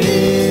her be.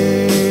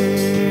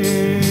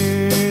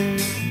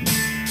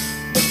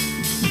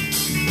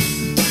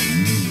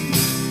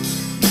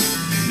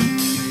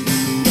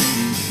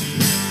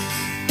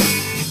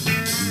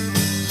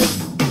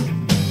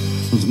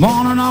 This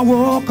morning I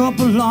woke up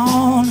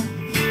alone,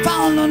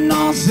 found a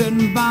note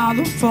sitting by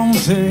the phone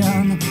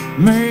saying,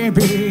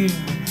 maybe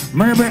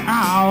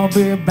I'll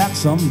be back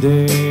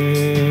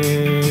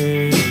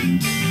someday.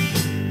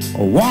 I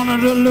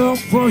wanted to look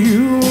for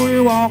you,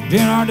 you walked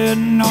in, I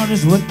didn't know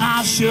just what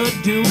I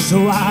should do.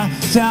 So I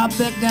sat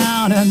back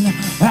down and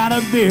had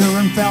a beer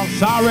and felt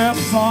sorry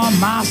for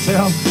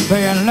myself,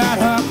 saying let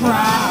her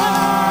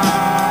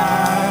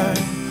cry,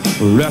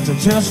 let the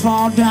tears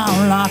fall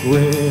down like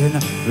rain,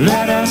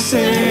 let her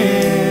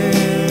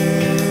sing.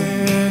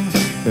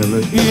 If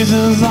it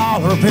eases all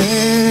her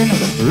pain,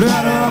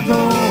 let her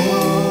go.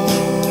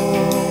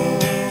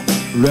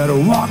 Let her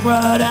walk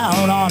right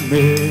out on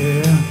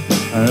me.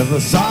 And if the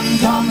sun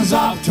comes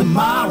up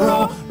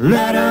tomorrow,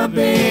 let her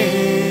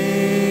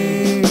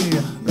be.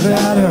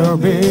 Let her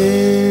be.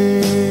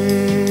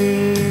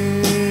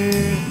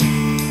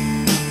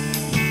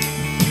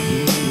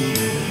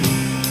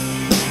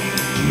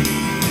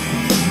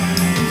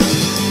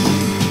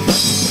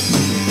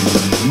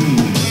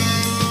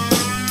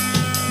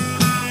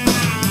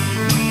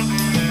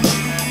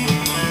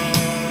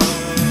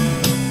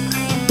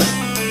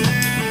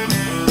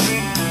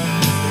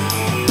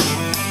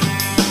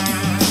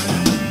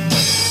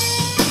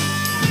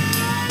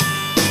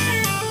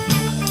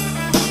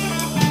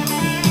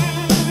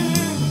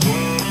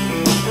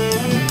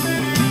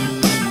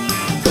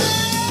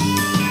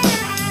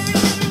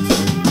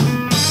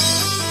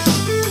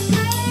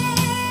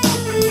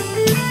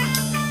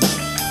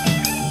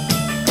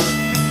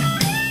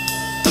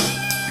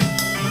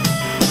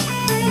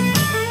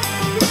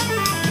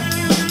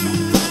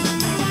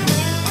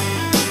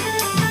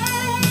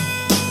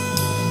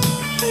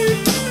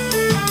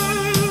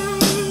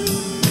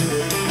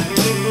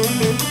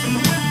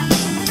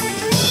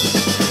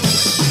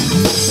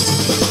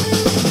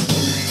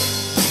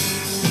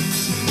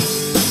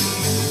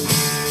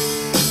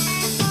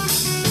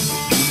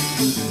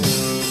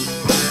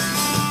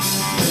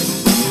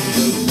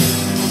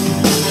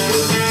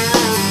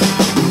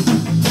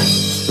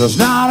 'Cause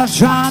now I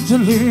tried to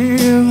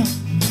leave,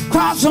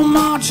 cried so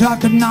much I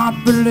could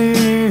not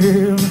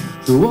believe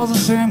she was the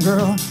same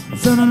girl I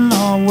fell in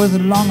love with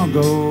long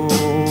ago.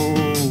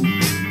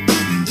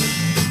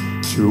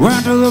 She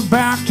went to the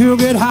back to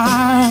get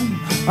high.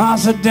 I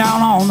sat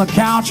down on the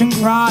couch and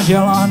cried,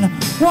 yelling,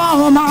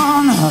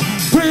 woman,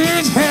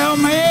 please help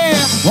me.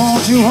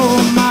 Won't you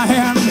hold my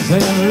hand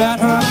and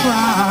let her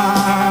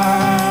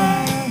cry?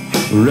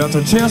 Let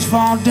the tears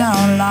fall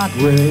down like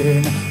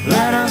rain.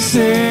 Let her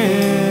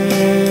sing.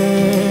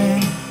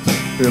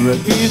 If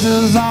it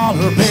eases all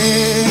her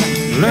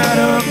pain, let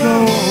her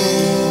go.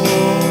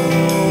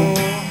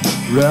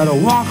 Let her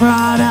walk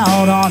right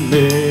out on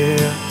me.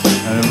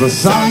 And if the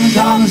sun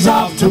comes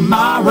up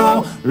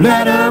tomorrow,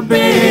 let her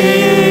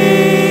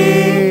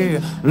be.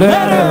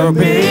 Let her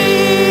be.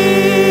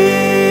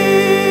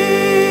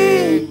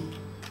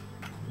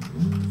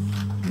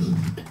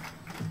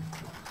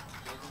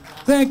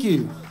 Thank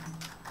you.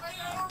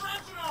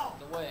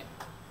 The way.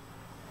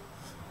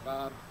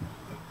 Bob.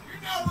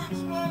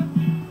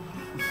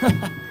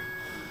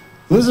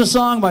 This is a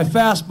song by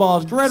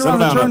Fastball. It's right around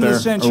the turn of the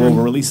century. Or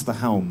we'll release the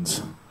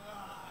hounds.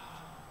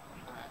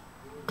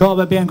 Called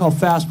that band called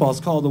Fastball. It's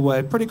called The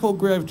Way. Pretty cool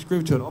groove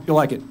to it. Hope you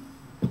like it.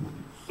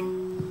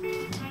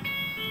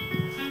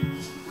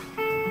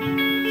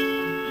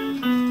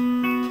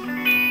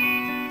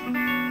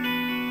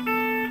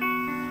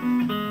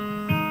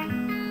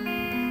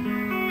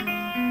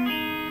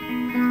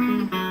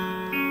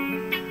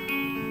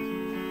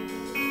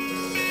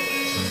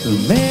 They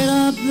made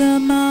up their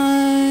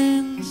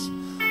minds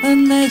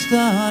and they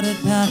started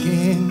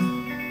packing.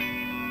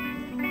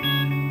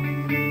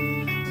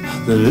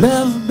 They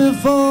left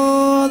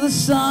before the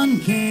sun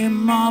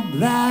came up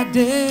that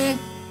day.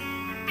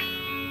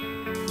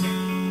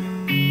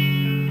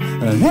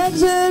 An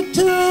exit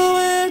to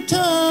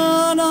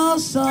eternal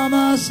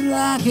summer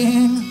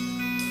slacking.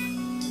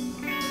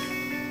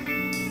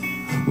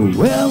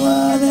 Where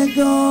were they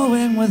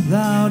going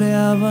without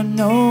ever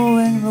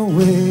knowing the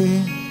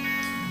way?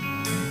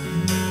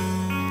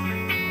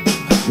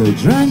 They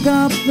drank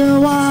up the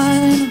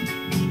wine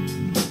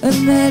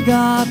and they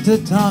got to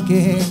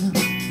talking.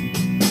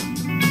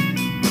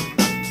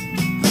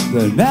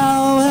 They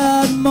now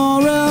had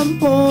more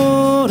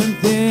important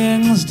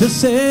things to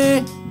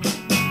say.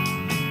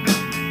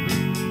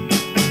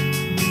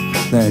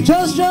 They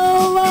just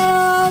drove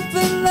off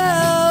and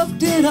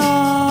left it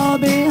all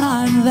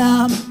behind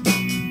them.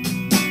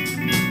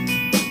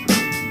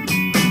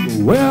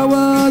 Where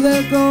were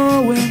they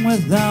going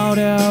without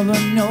ever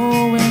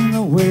knowing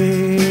the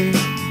way?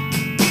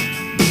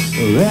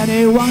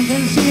 Anyone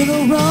can see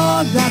the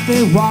road that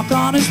they walk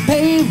on is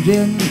paved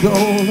in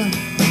gold.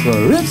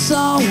 For it's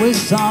always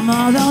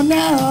summer, they'll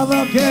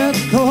never get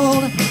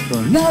cold.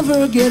 They'll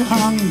never get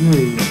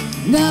hungry,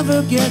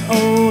 never get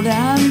old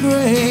and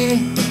gray.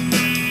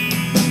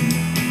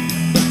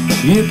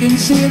 You can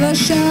see the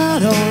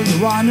shadows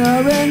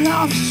wandering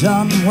off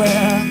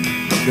somewhere.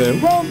 They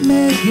won't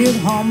make it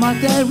home, but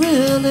they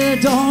really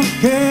don't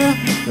care.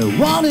 They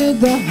wanted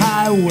the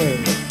highway,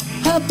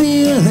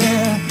 happier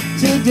there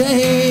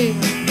today.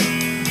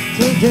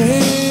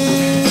 Today,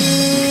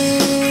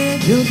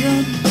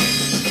 children.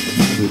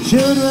 The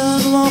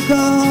children woke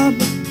up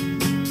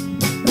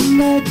and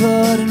they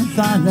couldn't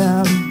find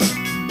them.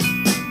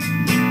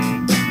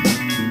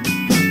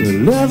 They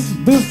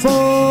left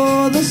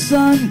before the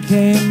sun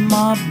came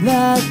up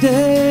that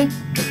day.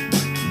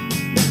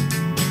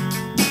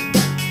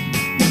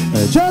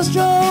 They just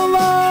drove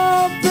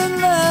up and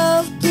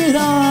left it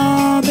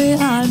all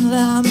behind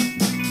them.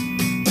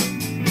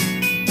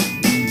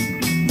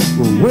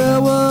 Where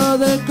were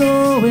they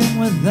going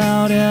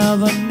without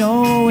ever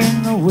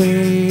knowing the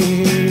way?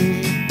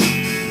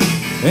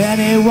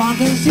 Anyone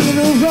can see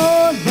the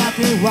road that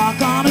they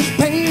walk on is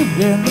paved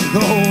in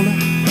gold.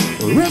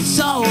 It's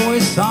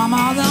always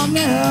summer, they'll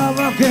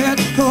never get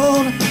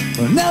cold.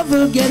 They'll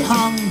never get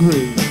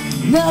hungry,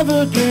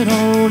 never get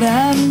old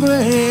and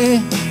gray.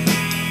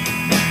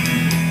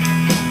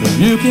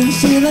 You can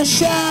see the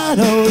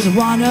shadows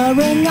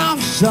wandering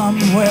off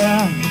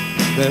somewhere.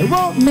 They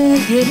won't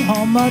make it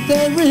home, but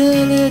they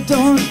really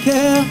don't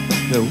care.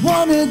 They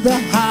wanted the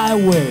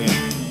highway,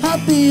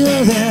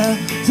 happier there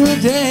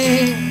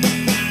today.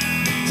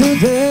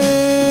 Today.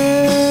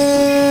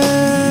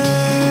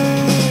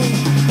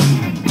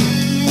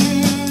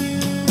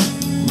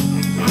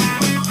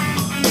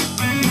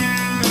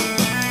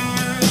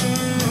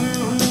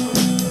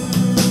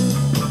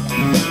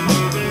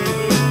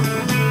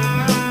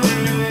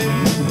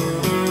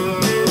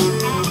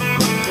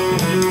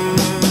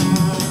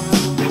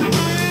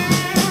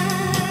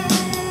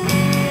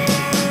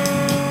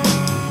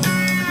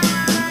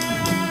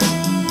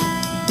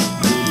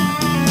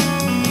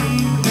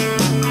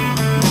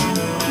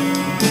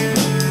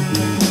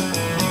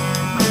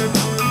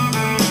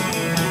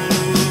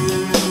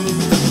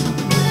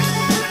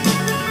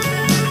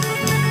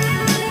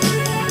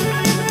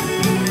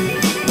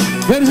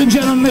 Ladies and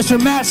gentlemen, Mr.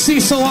 Matt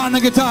Cecil on the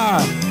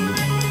guitar.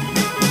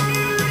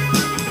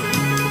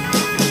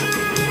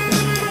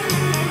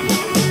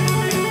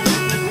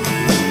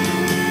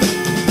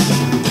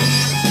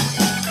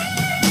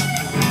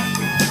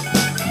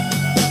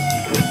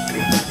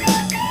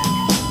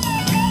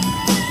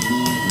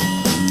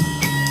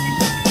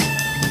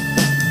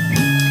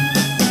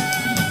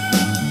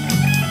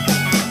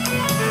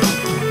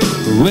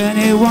 When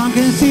anyone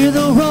can see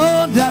the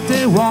road that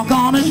they walk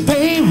on is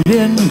paved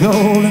in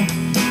gold.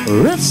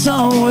 It's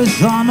always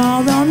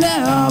summer, they'll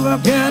never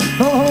get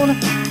cold,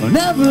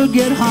 never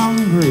get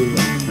hungry,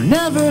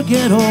 never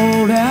get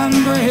old and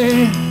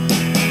gray.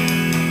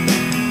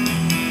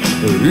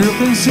 You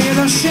can see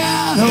the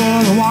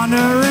shadows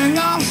wandering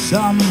off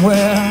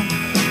somewhere.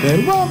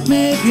 They won't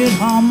make it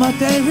home, but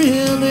they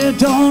really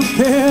don't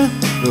care.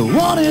 They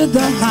wanted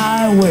the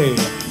highway,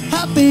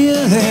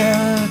 happier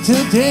there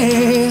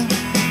today,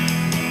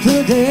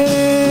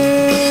 today.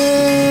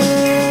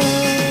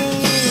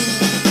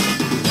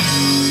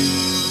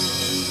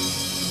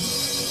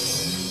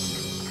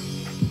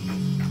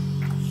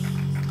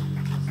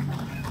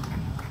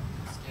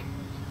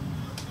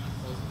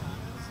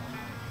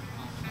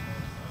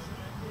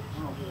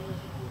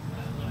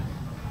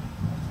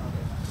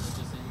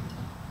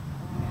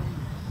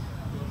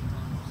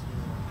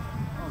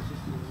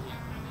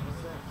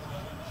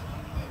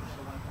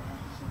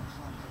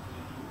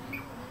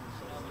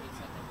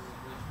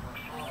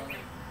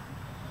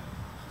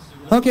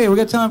 Okay, we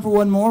got time for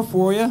one more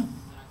for you.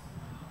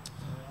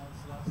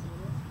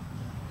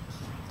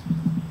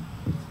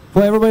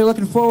 Boy, everybody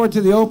looking forward to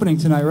the opening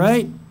tonight,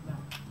 right?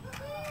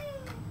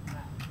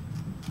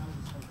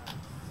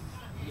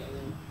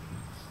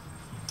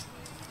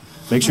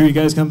 Make sure you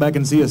guys come back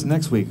and see us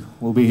next week.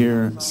 We'll be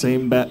here,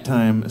 same bat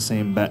time,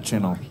 same bat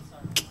channel.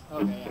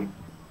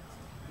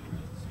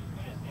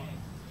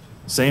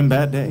 Same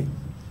bat day.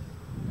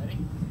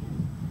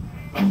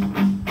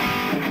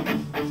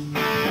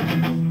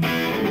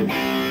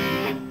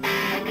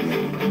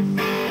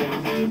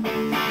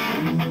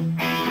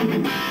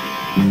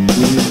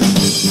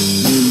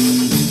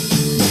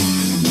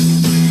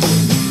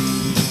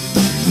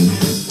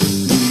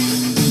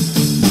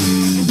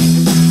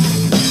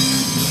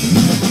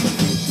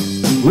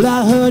 Well,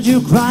 I heard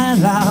you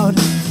crying loud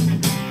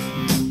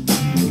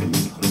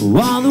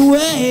all the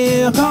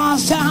way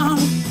across town.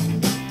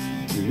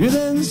 You've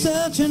been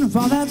searching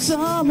for that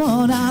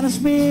someone, and it's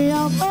me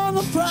out on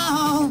the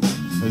prowl.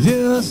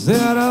 You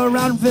sit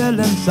around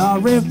feeling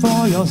sorry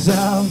for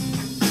yourself.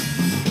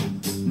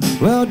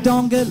 Well,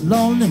 don't get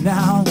lonely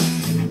now.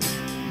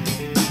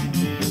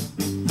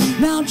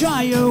 Now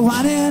dry your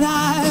whining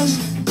eyes.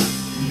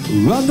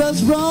 I'm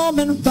just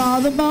roaming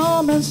for the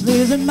moments,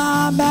 leaving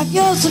my back.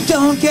 Yes, so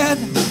don't get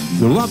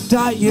so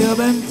uptight. You've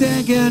been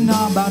thinking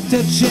about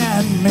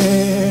ditching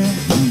me.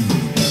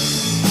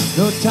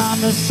 No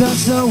time to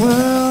search the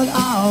world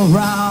all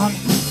around,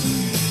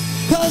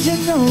 'cause you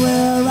know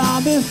where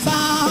I'll be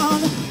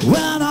found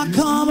when I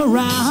come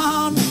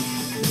around.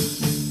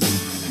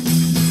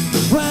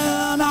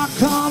 When I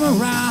come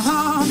around.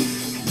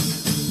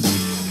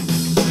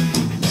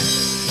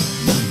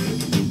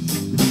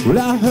 Well,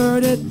 I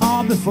heard it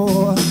all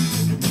before,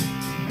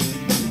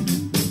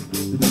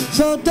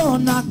 so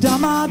don't knock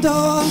down my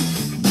door.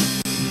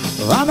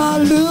 I'm a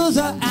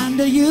loser and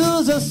a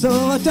user, so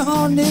I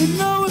don't need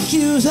no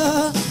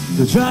accuser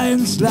to try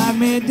and slap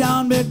me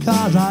down,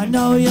 because I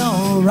know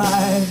you're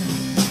right.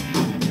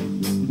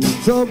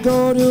 So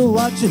go do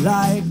what you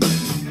like.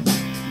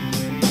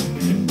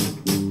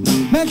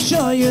 Make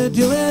sure you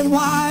do it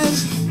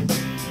wise.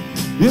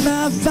 You may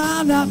have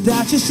found out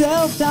that your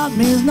self-doubt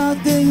means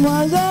nothing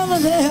was ever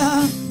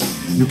there.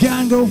 You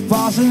can't go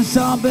forcing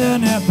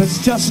something if it's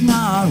just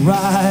not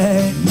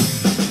right.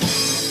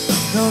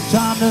 No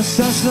time to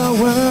search the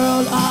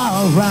world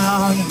all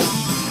around,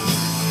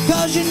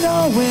 'cause you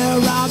know where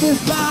I'll be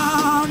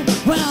found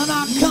when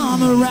I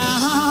come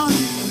around.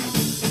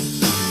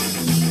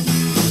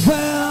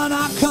 When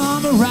I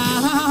come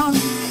around.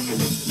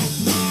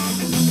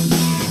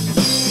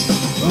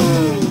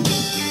 Ooh.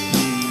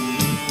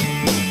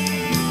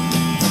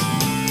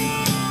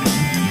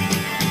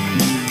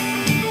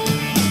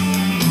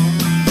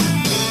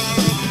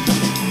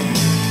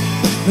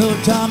 No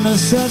time to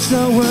search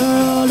the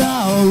world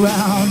all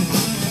around,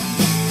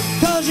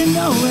 'cause you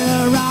know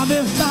where I'll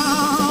be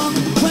found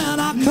when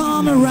I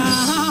come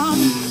around.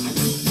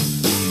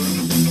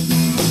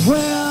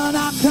 When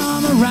I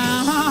come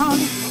around.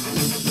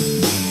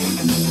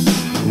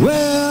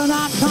 When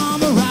I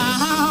come around.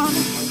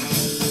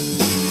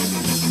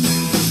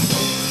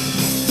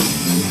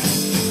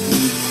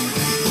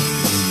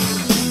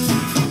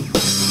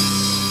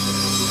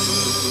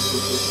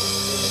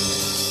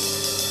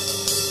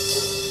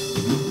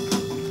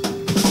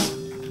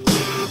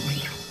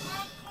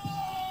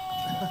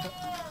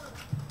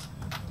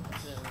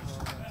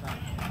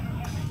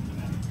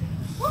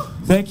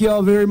 Thank you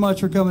all very much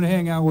for coming to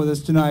hang out with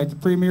us tonight. The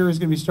premiere is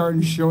going to be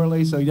starting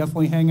shortly, so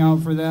definitely hang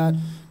out for that.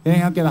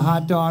 Hang out, get a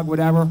hot dog,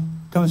 whatever.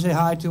 Come and say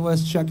hi to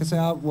us. Check us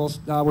out.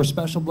 We're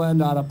Special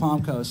Blend out of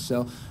Palm Coast.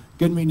 So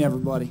good meeting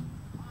everybody.